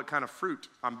I know what kind of fruit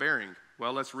I'm bearing?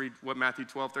 Well, let's read what Matthew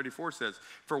 12:34 says.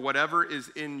 For whatever is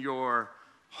in your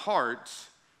heart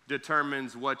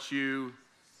determines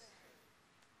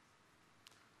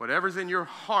whatever's in your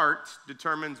heart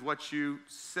determines what you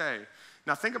say.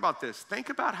 Now think about this. Think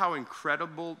about how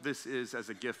incredible this is as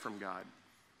a gift from God.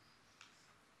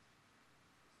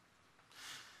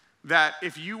 That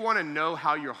if you want to know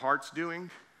how your heart's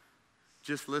doing,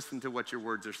 just listen to what your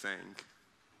words are saying.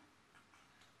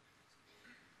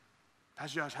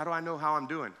 Pastor Josh, how do I know how I'm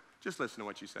doing? Just listen to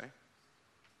what you say.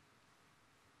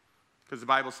 Because the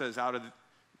Bible says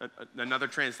another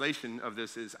translation of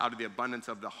this is out of the abundance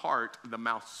of the heart, the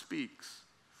mouth speaks.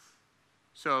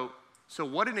 So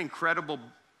what an incredible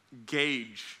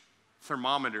gauge,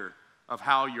 thermometer of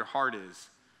how your heart is.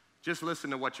 Just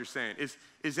listen to what you're saying.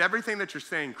 Is everything that you're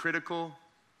saying critical,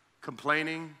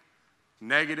 complaining,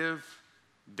 negative,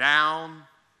 down,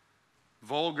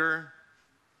 vulgar,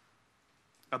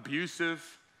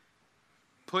 abusive,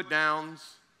 put downs?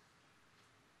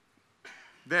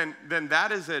 Then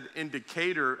that is an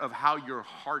indicator of how your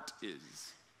heart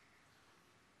is.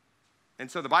 And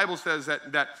so the Bible says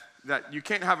that you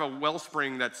can't have a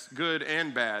wellspring that's good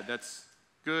and bad, that's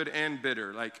good and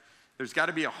bitter. Like there's got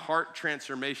to be a heart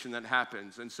transformation that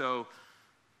happens. And so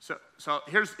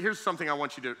here's something I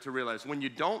want you to realize. When you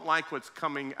don't like what's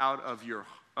coming out of your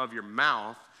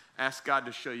mouth, ask God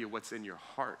to show you what's in your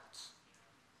heart.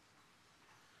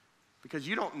 Because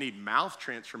you don't need mouth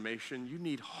transformation, you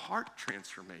need heart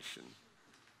transformation.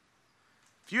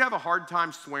 If you have a hard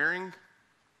time swearing,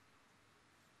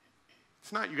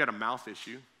 it's not you got a mouth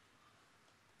issue.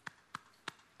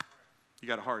 You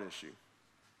got a heart issue.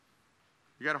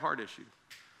 You got a heart issue.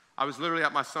 I was literally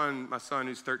at my son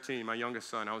who's 13, my youngest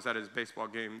son. I was at his baseball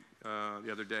game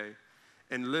the other day.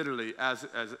 And literally, as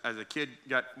a kid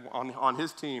got on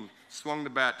his team, swung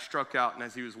the bat, struck out, and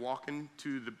as he was walking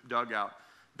to the dugout,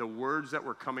 the words that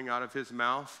were coming out of his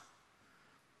mouth,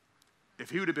 if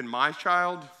he would have been my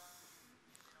child,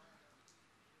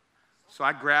 so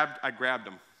I grabbed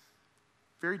him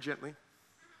very gently,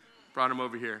 brought him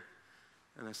over here,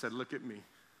 and I said, look at me.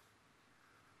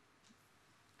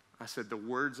 I said, the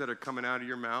words that are coming out of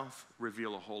your mouth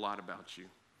reveal a whole lot about you.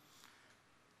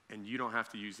 And you don't have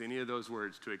to use any of those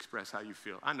words to express how you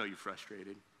feel. I know you're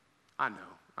frustrated. I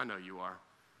know you are.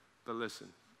 But listen,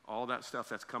 all that stuff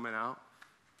that's coming out,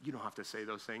 you don't have to say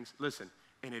those things. Listen,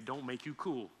 and it don't make you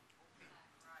cool.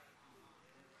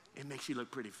 It makes you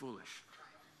look pretty foolish.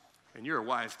 And you're a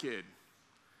wise kid.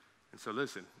 And so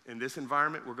listen, in this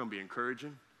environment, we're going to be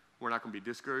encouraging. We're not going to be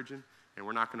discouraging. And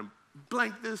we're not going to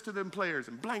blank this to them players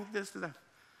and blank this to them.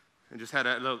 And just had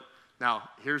that little, now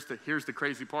here's the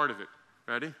crazy part of it.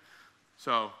 Ready?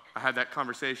 So I had that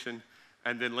conversation,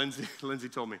 and then Lindsay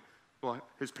told me, well,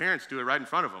 his parents do it right in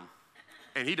front of him.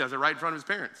 And he does it right in front of his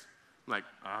parents. I'm like,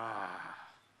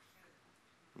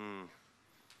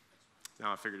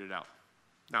 Now I figured it out.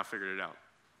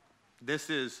 This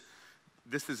is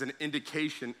an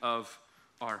indication of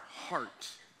our heart,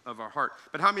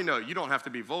 But how many know you don't have to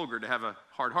be vulgar to have a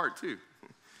hard heart too?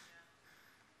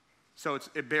 So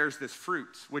it bears this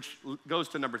fruit, which goes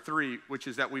to number 3, which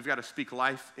is that we've got to speak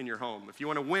life in your home. If you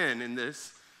want to win in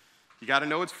this, you got to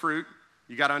know it's fruit.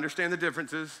 You got to understand the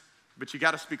differences, but you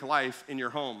got to speak life in your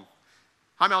home.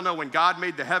 How many of y'all know when God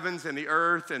made the heavens and the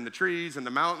earth and the trees and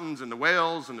the mountains and the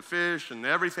whales and the fish and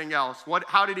everything else,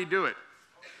 how did he do it?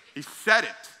 He said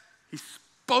it. He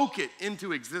spoke it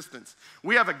into existence.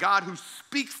 We have a God who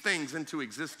speaks things into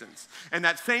existence. And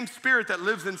that same spirit that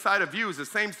lives inside of you is the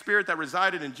same spirit that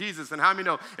resided in Jesus. And how many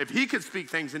know if he could speak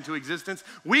things into existence,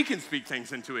 we can speak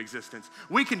things into existence.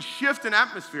 We can shift an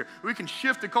atmosphere. We can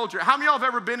shift a culture. How many of y'all have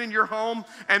ever been in your home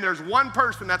and there's one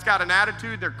person that's got an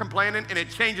attitude, they're complaining, and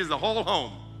it changes the whole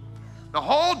home? The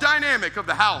whole dynamic of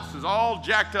the house is all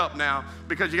jacked up now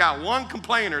because you got one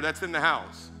complainer that's in the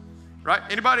house. Right?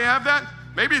 Anybody have that?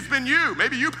 Maybe it's been you.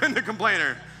 Maybe you've been the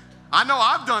complainer. I know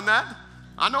I've done that.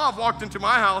 I know I've walked into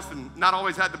my house and not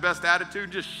always had the best attitude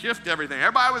and just shift everything.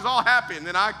 Everybody was all happy, and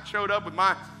then I showed up with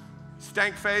my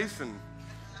stank face and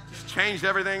just changed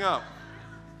everything up.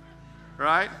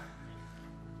 Right?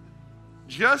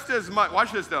 Just as much,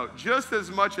 watch this though, just as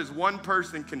much as one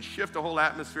person can shift a whole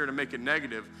atmosphere to make it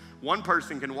negative, one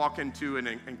person can walk into an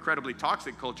incredibly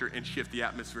toxic culture and shift the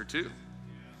atmosphere too.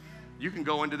 You can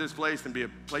go into this place and be a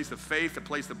place of faith, a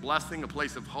place of blessing, a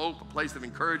place of hope, a place of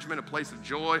encouragement, a place of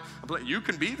joy. You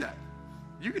can be that.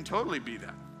 You can totally be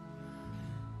that.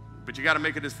 But you got to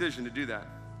make a decision to do that.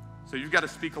 So you've got to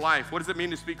speak life. What does it mean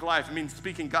to speak life? It means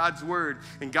speaking God's word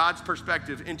and God's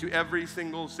perspective into every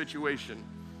single situation.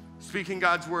 Speaking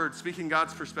God's word, speaking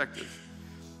God's perspective.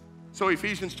 So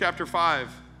Ephesians chapter 5.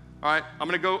 All right,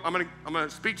 I'm gonna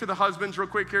speak to the husbands real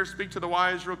quick here, speak to the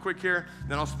wives real quick here,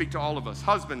 then I'll speak to all of us.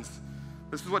 Husbands,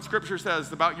 this is what Scripture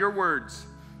says about your words.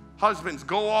 Husbands,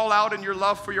 go all out in your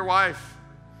love for your wife,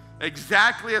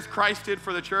 exactly as Christ did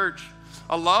for the church.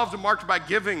 A love marked by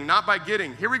giving, not by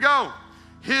getting. Here we go.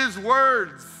 His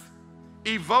words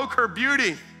evoke her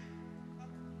beauty.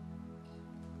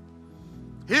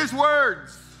 His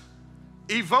words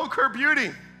evoke her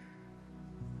beauty.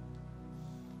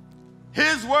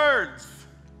 His words.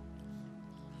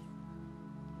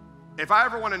 If I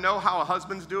ever want to know how a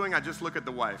husband's doing, I just look at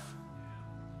the wife.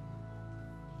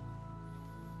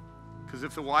 Because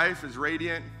if the wife is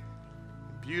radiant,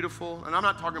 beautiful, and I'm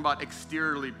not talking about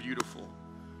exteriorly beautiful,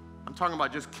 I'm talking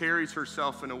about just carries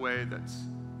herself in a way that's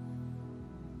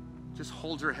just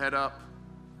holds her head up.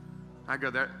 I go,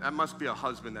 that must be a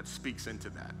husband that speaks into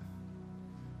that.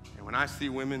 And when I see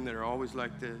women that are always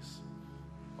like this,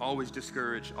 always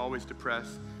discouraged, always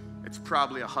depressed, it's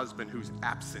probably a husband who's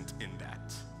absent in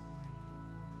that.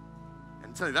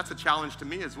 And so that's a challenge to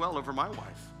me as well over my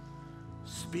wife.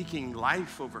 Speaking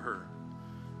life over her.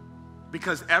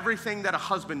 Because everything that a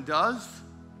husband does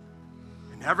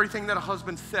and everything that a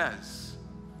husband says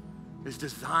is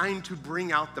designed to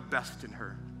bring out the best in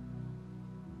her.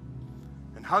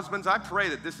 And husbands, I pray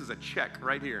that this is a check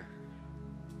right here.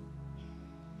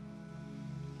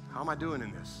 How am I doing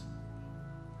in this?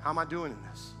 How am I doing in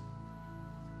this?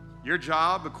 Your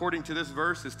job, according to this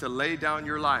verse, is to lay down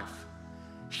your life.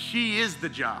 She is the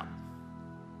job.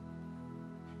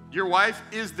 Your wife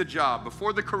is the job.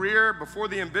 Before the career, before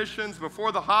the ambitions,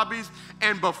 before the hobbies,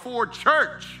 and before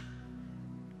church,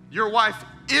 your wife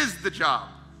is the job.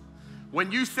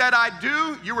 When you said I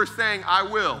do, you were saying I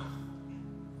will.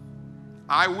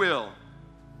 I will.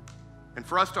 And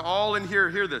for us to all in here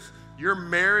hear this, your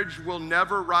marriage will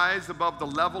never rise above the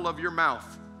level of your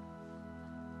mouth.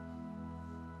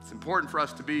 It's important for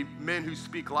us to be men who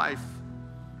speak life.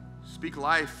 Speak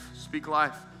life, speak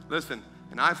life. Listen,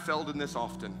 and I've failed in this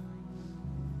often.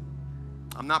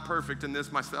 I'm not perfect in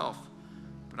this myself,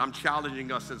 but I'm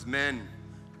challenging us as men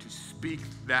to speak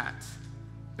that.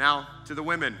 Now, to the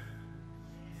women.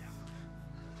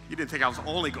 You didn't think I was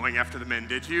only going after the men,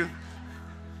 did you?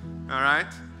 All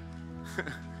right.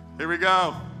 Here we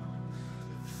go.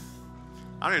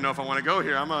 I don't even know if I want to go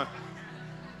here. I'm gonna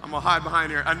hide behind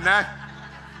here.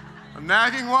 A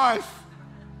nagging wife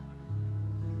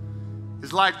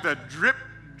is like the drip,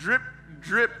 drip,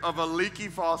 drip of a leaky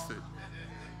faucet.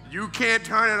 You can't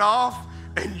turn it off,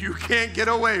 and you can't get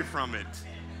away from it.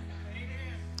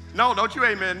 No, don't you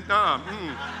amen. No.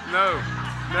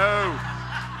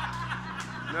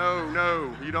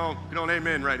 You don't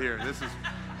amen right here. This is,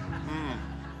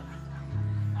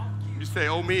 You say,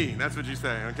 oh me, that's what you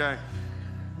say, okay?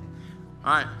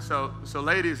 All right, so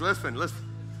ladies, listen.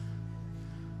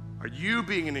 Are you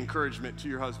being an encouragement to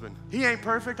your husband? He ain't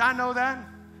perfect, I know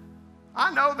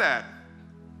that.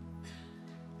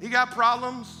 He got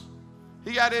problems,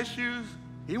 he got issues,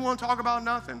 he won't talk about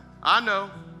nothing. I know.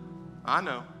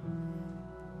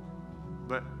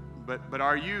 But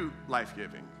are you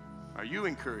life-giving? Are you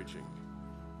encouraging?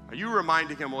 Are you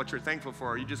reminding him what you're thankful for?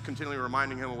 Or are you just continually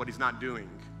reminding him of what he's not doing?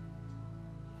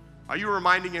 Are you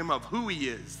reminding him of who he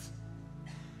is?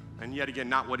 And yet again,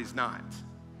 not what he's not.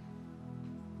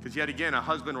 Because yet again, a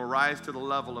husband will rise to the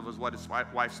level of what his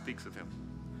wife speaks of him.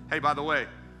 Hey, by the way,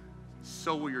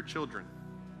 so will your children.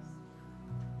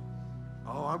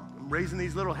 Oh, I'm raising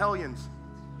these little hellions.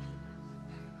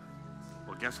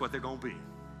 Well, guess what they're going to be?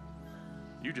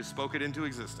 You just spoke it into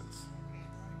existence.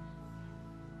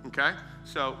 Okay?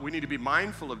 So we need to be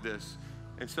mindful of this.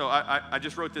 And so I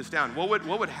just wrote this down. What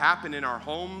would happen in our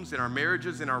homes, in our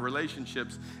marriages, in our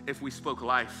relationships if we spoke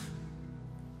life?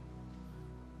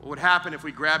 What would happen if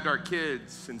we grabbed our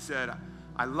kids and said,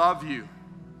 I love you,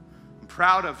 I'm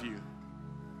proud of you?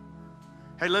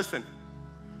 Hey, listen,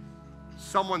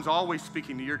 someone's always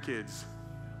speaking to your kids.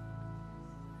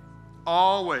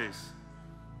 Always.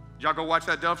 Did y'all go watch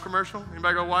that Dove commercial?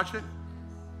 Anybody go watch it?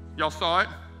 Y'all saw it?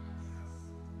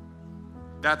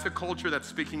 That's a culture that's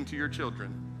speaking to your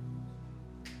children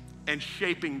and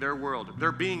shaping their world.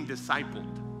 They're being discipled.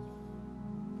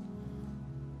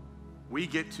 We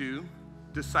get to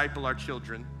disciple our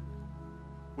children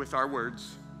with our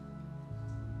words.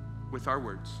 With our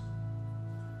words.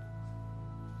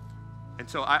 And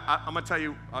so I'm going to tell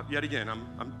you yet again,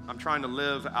 I'm trying to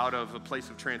live out of a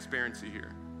place of transparency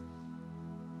here.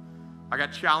 I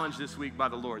got challenged this week by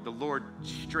the Lord. The Lord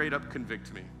straight up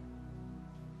convicted me.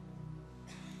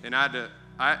 And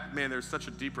there's such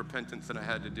a deep repentance that I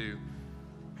had to do.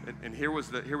 And here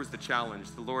was the challenge.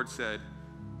 The Lord said,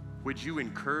 would you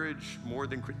encourage more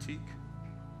than critique?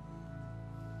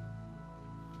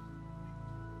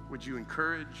 Would you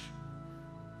encourage?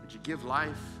 Would you give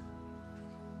life?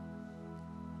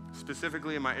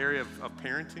 Specifically in my area of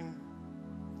parenting.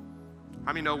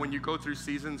 How many know when you go through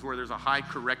seasons where there's a high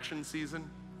correction season,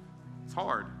 it's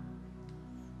hard.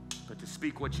 But to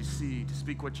speak what you see, to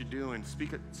speak what you're doing,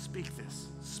 speak this,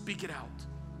 speak it out.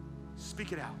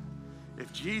 Speak it out.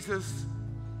 If Jesus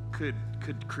could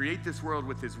create this world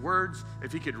with his words,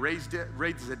 if he could raise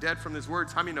the dead from his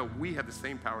words, how many know we have the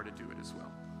same power to do it as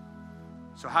well?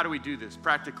 So how do we do this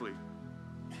practically?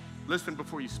 Listen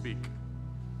before you speak.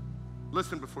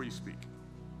 Listen before you speak.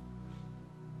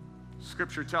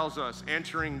 Scripture tells us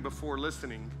answering before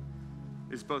listening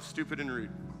is both stupid and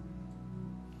rude.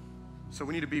 So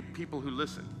we need to be people who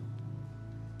listen.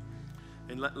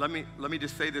 And let me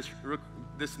just say this.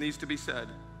 This needs to be said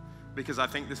because I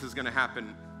think this is going to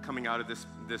happen coming out of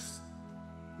this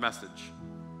message.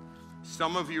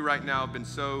 Some of you right now have been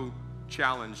so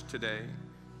challenged today.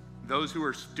 Those who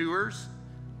are stewers,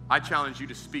 I challenge you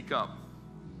to speak up.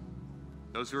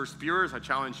 Those who are spewers, I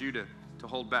challenge you to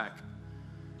hold back.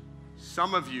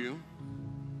 Some of you,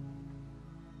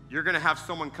 you're going to have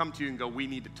someone come to you and go, we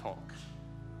need to talk.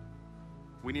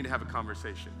 We need to have a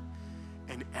conversation.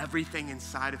 And everything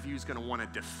inside of you is going to want to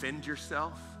defend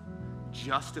yourself,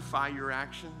 justify your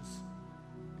actions,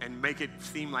 and make it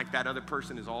seem like that other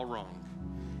person is all wrong.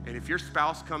 And if your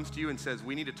spouse comes to you and says,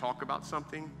 we need to talk about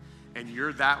something, and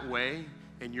you're that way,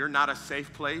 and you're not a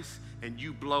safe place, and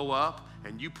you blow up,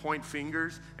 and you point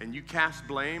fingers, and you cast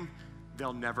blame,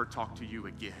 they'll never talk to you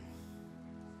again.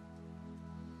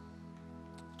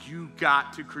 You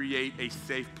got to create a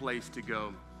safe place to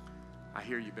go, I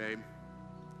hear you, babe.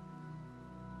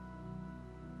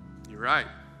 You're right.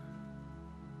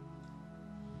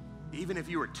 Even if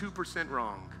you were 2%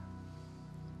 wrong,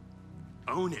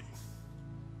 own it.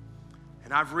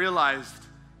 And I've realized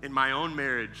in my own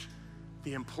marriage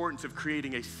the importance of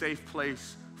creating a safe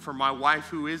place for my wife,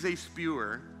 who is a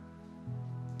spewer,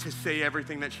 to say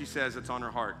everything that she says that's on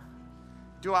her heart.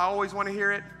 Do I always want to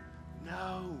hear it?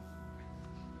 No.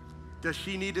 Does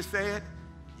she need to say it?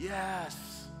 Yes.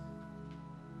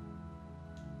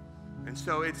 And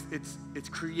so it's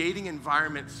creating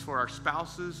environments for our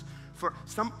spouses. For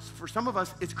some of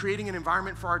us, it's creating an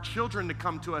environment for our children to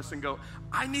come to us and go,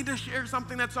 I need to share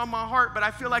something that's on my heart, but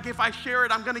I feel like if I share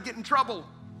it, I'm going to get in trouble.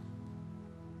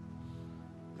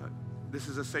 This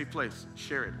is a safe place.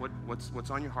 Share it.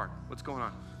 What's on your heart? What's going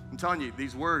on? I'm telling you,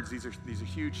 these words, these are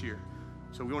huge here.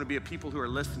 So we want to be a people who are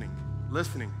listening,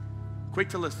 quick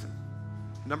to listen.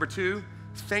 Number 2,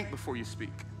 think before you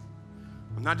speak.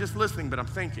 I'm not just listening, but I'm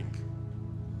thinking.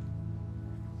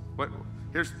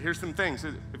 Here's some things.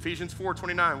 Ephesians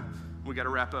 4:29, we got to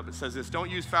wrap up. It says this, don't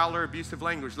use foul or abusive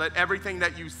language. Let everything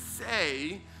that you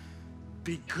say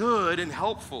be good and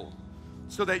helpful,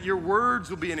 so that your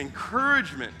words will be an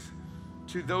encouragement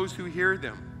to those who hear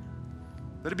them.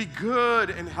 Let it be good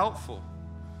and helpful.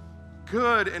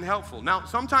 Good and helpful. Now,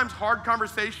 sometimes hard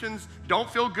conversations don't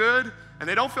feel good, and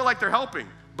they don't feel like they're helping,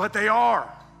 but they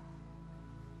are.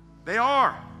 They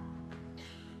are.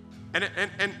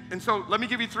 And so let me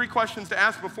give you 3 questions to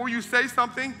ask before you say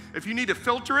something. If you need to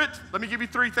filter it, let me give you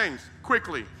 3 things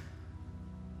quickly.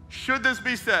 Should this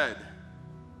be said?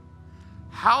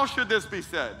 How should this be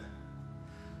said?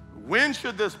 When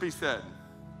should this be said?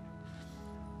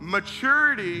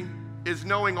 Maturity is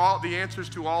knowing all the answers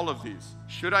to all of these.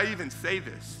 Should I even say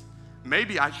this?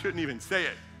 Maybe I shouldn't even say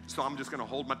it, so I'm just going to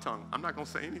hold my tongue. I'm not going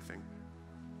to say anything.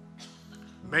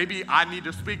 Maybe I need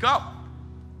to speak up,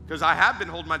 because I have been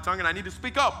holding my tongue and I need to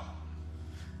speak up.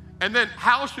 And then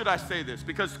how should I say this?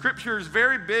 Because Scripture is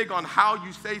very big on how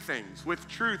you say things with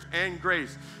truth and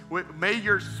grace. May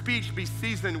your speech be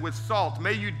seasoned with salt.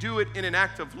 May you do it in an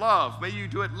act of love. May you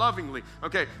do it lovingly.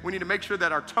 Okay, we need to make sure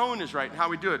that our tone is right and how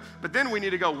we do it. But then we need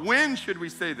to go, when should we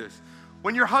say this?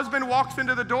 When your husband walks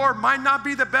into the door, might not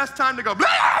be the best time to go, blah,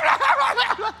 blah,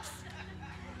 blah, blah.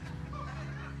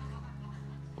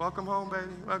 Welcome home,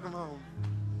 baby, welcome home.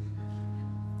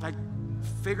 Like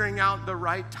figuring out the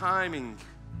right timing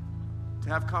to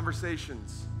have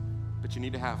conversations, but you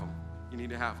need to have them. You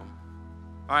need to have them.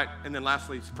 All right, and then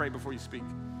lastly, pray before you speak.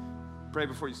 Pray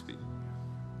before you speak.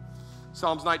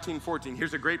 Psalms 19:14,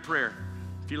 here's a great prayer.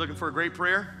 If you're looking for a great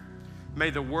prayer, may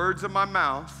the words of my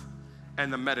mouth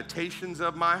and the meditations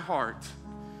of my heart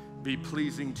be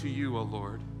pleasing to you, O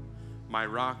Lord, my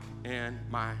rock and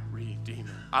my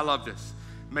redeemer. I love this.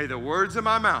 May the words of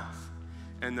my mouth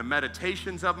and the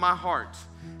meditations of my heart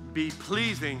be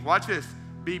pleasing, watch this,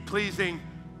 be pleasing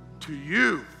to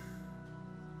you.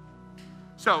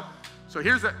 So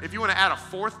here's if you want to add a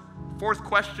fourth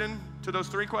question to those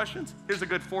 3 questions, here's a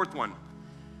good 4th one.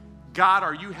 God,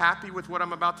 are you happy with what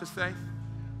I'm about to say?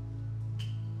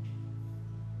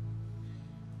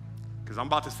 Because I'm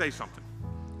about to say something.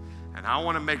 And I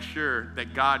want to make sure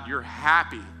that, God, you're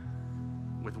happy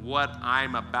with what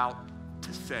I'm about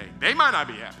to say. They might not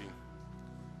be happy.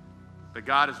 But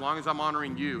God, as long as I'm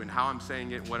honoring you and how I'm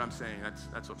saying it, what I'm saying,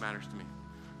 that's what matters to me.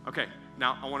 Okay,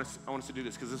 now I want us to do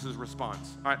this because this is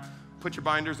response. All right, put your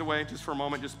binders away just for a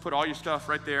moment. Just put all your stuff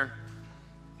right there.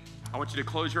 I want you to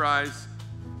close your eyes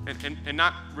and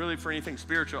not really for anything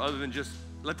spiritual other than just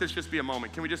let this just be a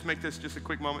moment. Can we just make this just a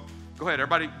quick moment? Go ahead,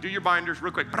 everybody, do your binders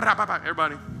real quick.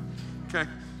 Everybody. Okay,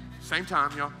 same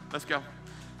time, y'all. Let's go.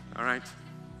 All right.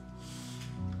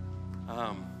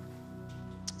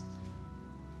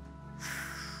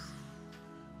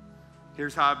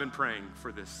 Here's how I've been praying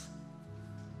for this.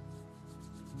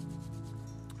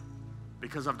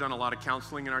 Because I've done a lot of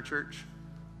counseling in our church,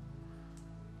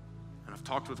 and I've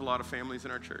talked with a lot of families in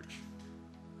our church.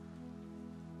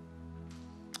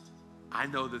 I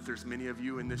know that there's many of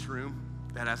you in this room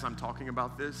that as I'm talking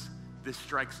about this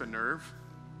strikes a nerve.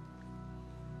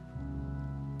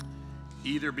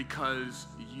 Either because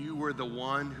you were the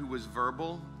one who was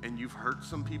verbal and you've hurt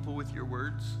some people with your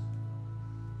words,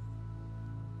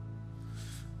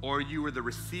 or you were the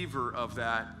receiver of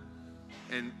that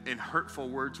and hurtful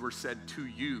words were said to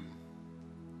you.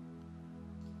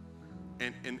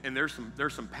 And there's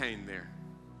some pain there.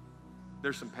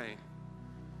 There's some pain.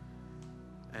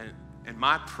 And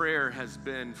my prayer has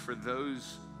been for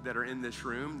those that are in this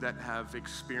room that have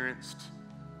experienced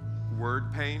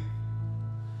word pain,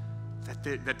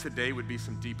 that today would be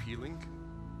some deep healing.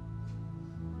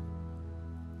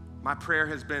 My prayer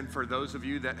has been for those of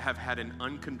you that have had an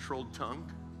uncontrolled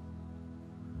tongue,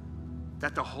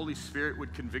 that the Holy Spirit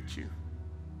would convict you.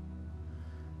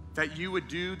 That you would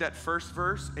do that first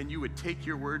verse and you would take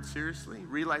your words seriously,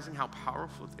 realizing how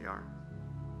powerful they are.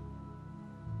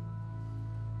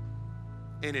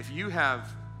 And if you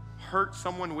have hurt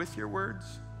someone with your words,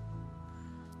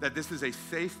 that this is a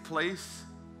safe place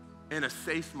and a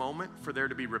safe moment for there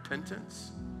to be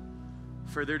repentance,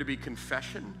 for there to be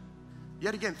confession.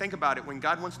 Yet again, think about it. When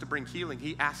God wants to bring healing,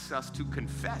 he asks us to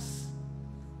confess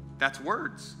That's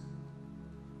words.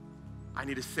 I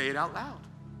need to say it out loud.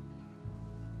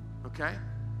 Okay?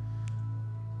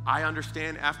 I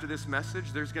understand after this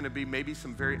message, there's going to be maybe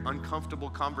some very uncomfortable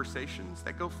conversations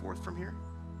that go forth from here.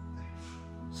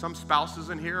 Some spouses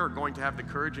in here are going to have the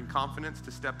courage and confidence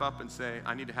to step up and say,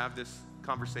 I need to have this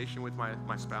conversation with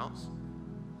my spouse.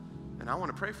 And I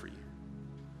want to pray for you.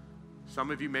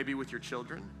 Some of you maybe with your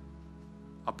children,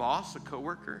 a boss, a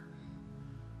coworker.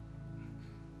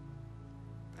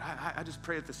 But I just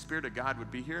pray that the Spirit of God would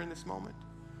be here in this moment.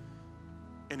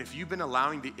 And if you've been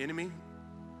allowing the enemy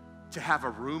to have a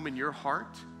room in your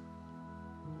heart,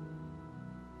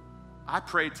 I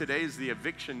pray today is the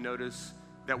eviction notice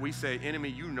that we say, enemy,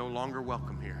 you're no longer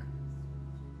welcome here.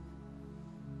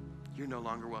 You're no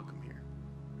longer welcome here.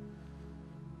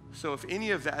 So if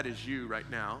any of that is you right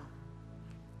now,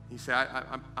 you say,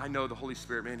 I know the Holy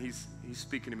Spirit, man, he's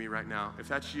speaking to me right now. If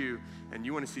that's you and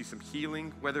you want to see some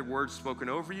healing, whether words spoken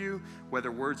over you,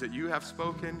 whether words that you have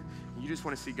spoken, and you just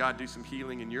want to see God do some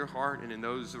healing in your heart and in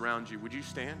those around you, would you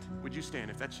stand? Would you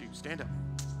stand? If that's you, stand up.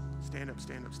 Stand up,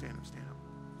 stand up, stand up, stand up.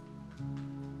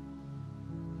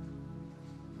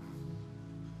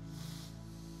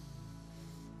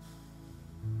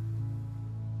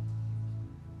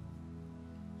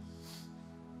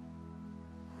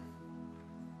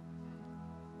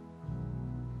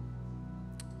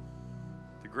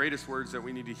 The greatest words that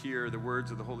we need to hear are the words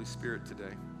of the Holy Spirit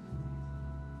today.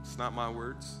 It's not my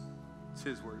words, it's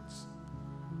His words.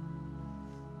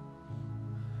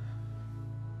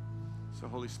 So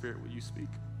Holy Spirit, will you speak?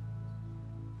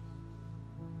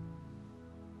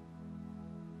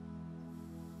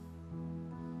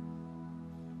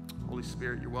 Holy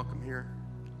Spirit, you're welcome here.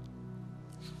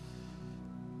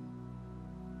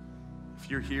 If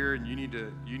you're here and you need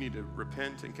to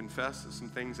repent and confess of some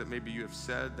things that maybe you have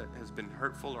said that has been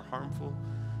hurtful or harmful,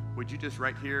 would you just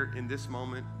right here in this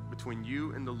moment between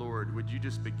you and the Lord, would you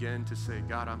just begin to say,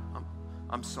 God,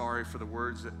 I'm sorry for the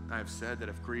words that I have said that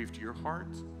have grieved your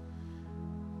heart.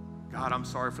 God, I'm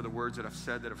sorry for the words that I've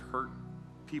said that have hurt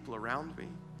people around me.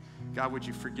 God, would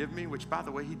you forgive me? Which, by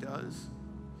the way, He does.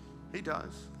 He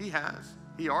does. He has.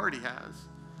 He already has.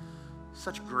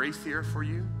 Such grace here for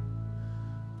you.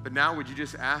 But now would you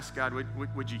just ask God,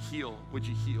 would you heal? Would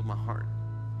you heal my heart?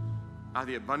 Out of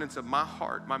the abundance of my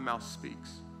heart, my mouth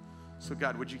speaks. So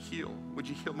God, would you heal? Would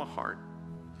you heal my heart?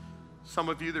 Some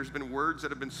of you, there's been words that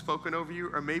have been spoken over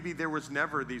you, or maybe there was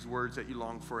never these words that you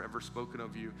long for ever spoken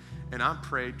of you. And I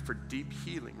prayed for deep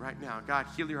healing right now. God,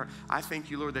 heal your heart. I thank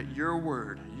you, Lord, that your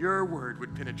word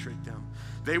would penetrate them.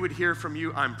 They would hear from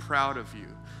you, I'm proud of you.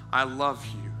 I love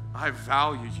you. I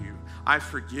value you. I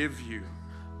forgive you.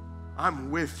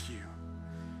 I'm with you.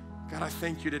 God, I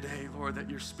thank you today, Lord, that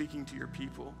you're speaking to your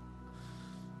people.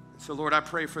 So, Lord, I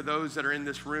pray for those that are in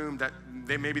this room that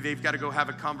maybe they've got to go have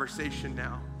a conversation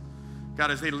now. God,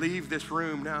 as they leave this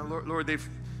room now, Lord,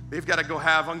 they've got to go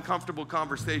have uncomfortable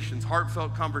conversations,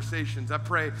 heartfelt conversations. I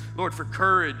pray, Lord, for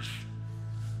courage.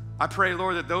 I pray,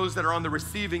 Lord, that those that are on the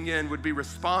receiving end would be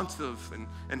responsive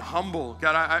and humble.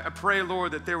 God, I pray,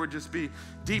 Lord, that there would just be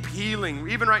deep healing.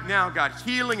 Even right now, God,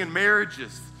 healing in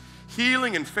marriages,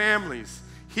 healing in families,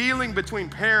 healing between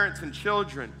parents and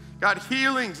children. God,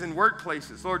 healings in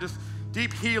workplaces. Lord, just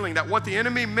deep healing, that what the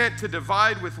enemy meant to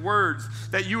divide with words,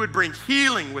 that you would bring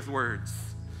healing with words.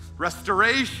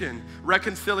 Restoration,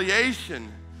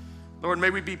 reconciliation. Lord, may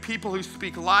we be people who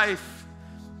speak life.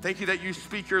 Thank you that you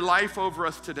speak your life over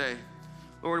us today.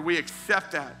 Lord, we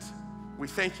accept that. We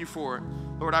thank you for it.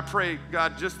 Lord, I pray,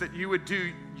 God, just that you would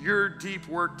do your deep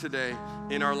work today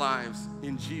in our lives.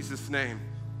 In Jesus' name,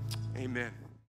 amen.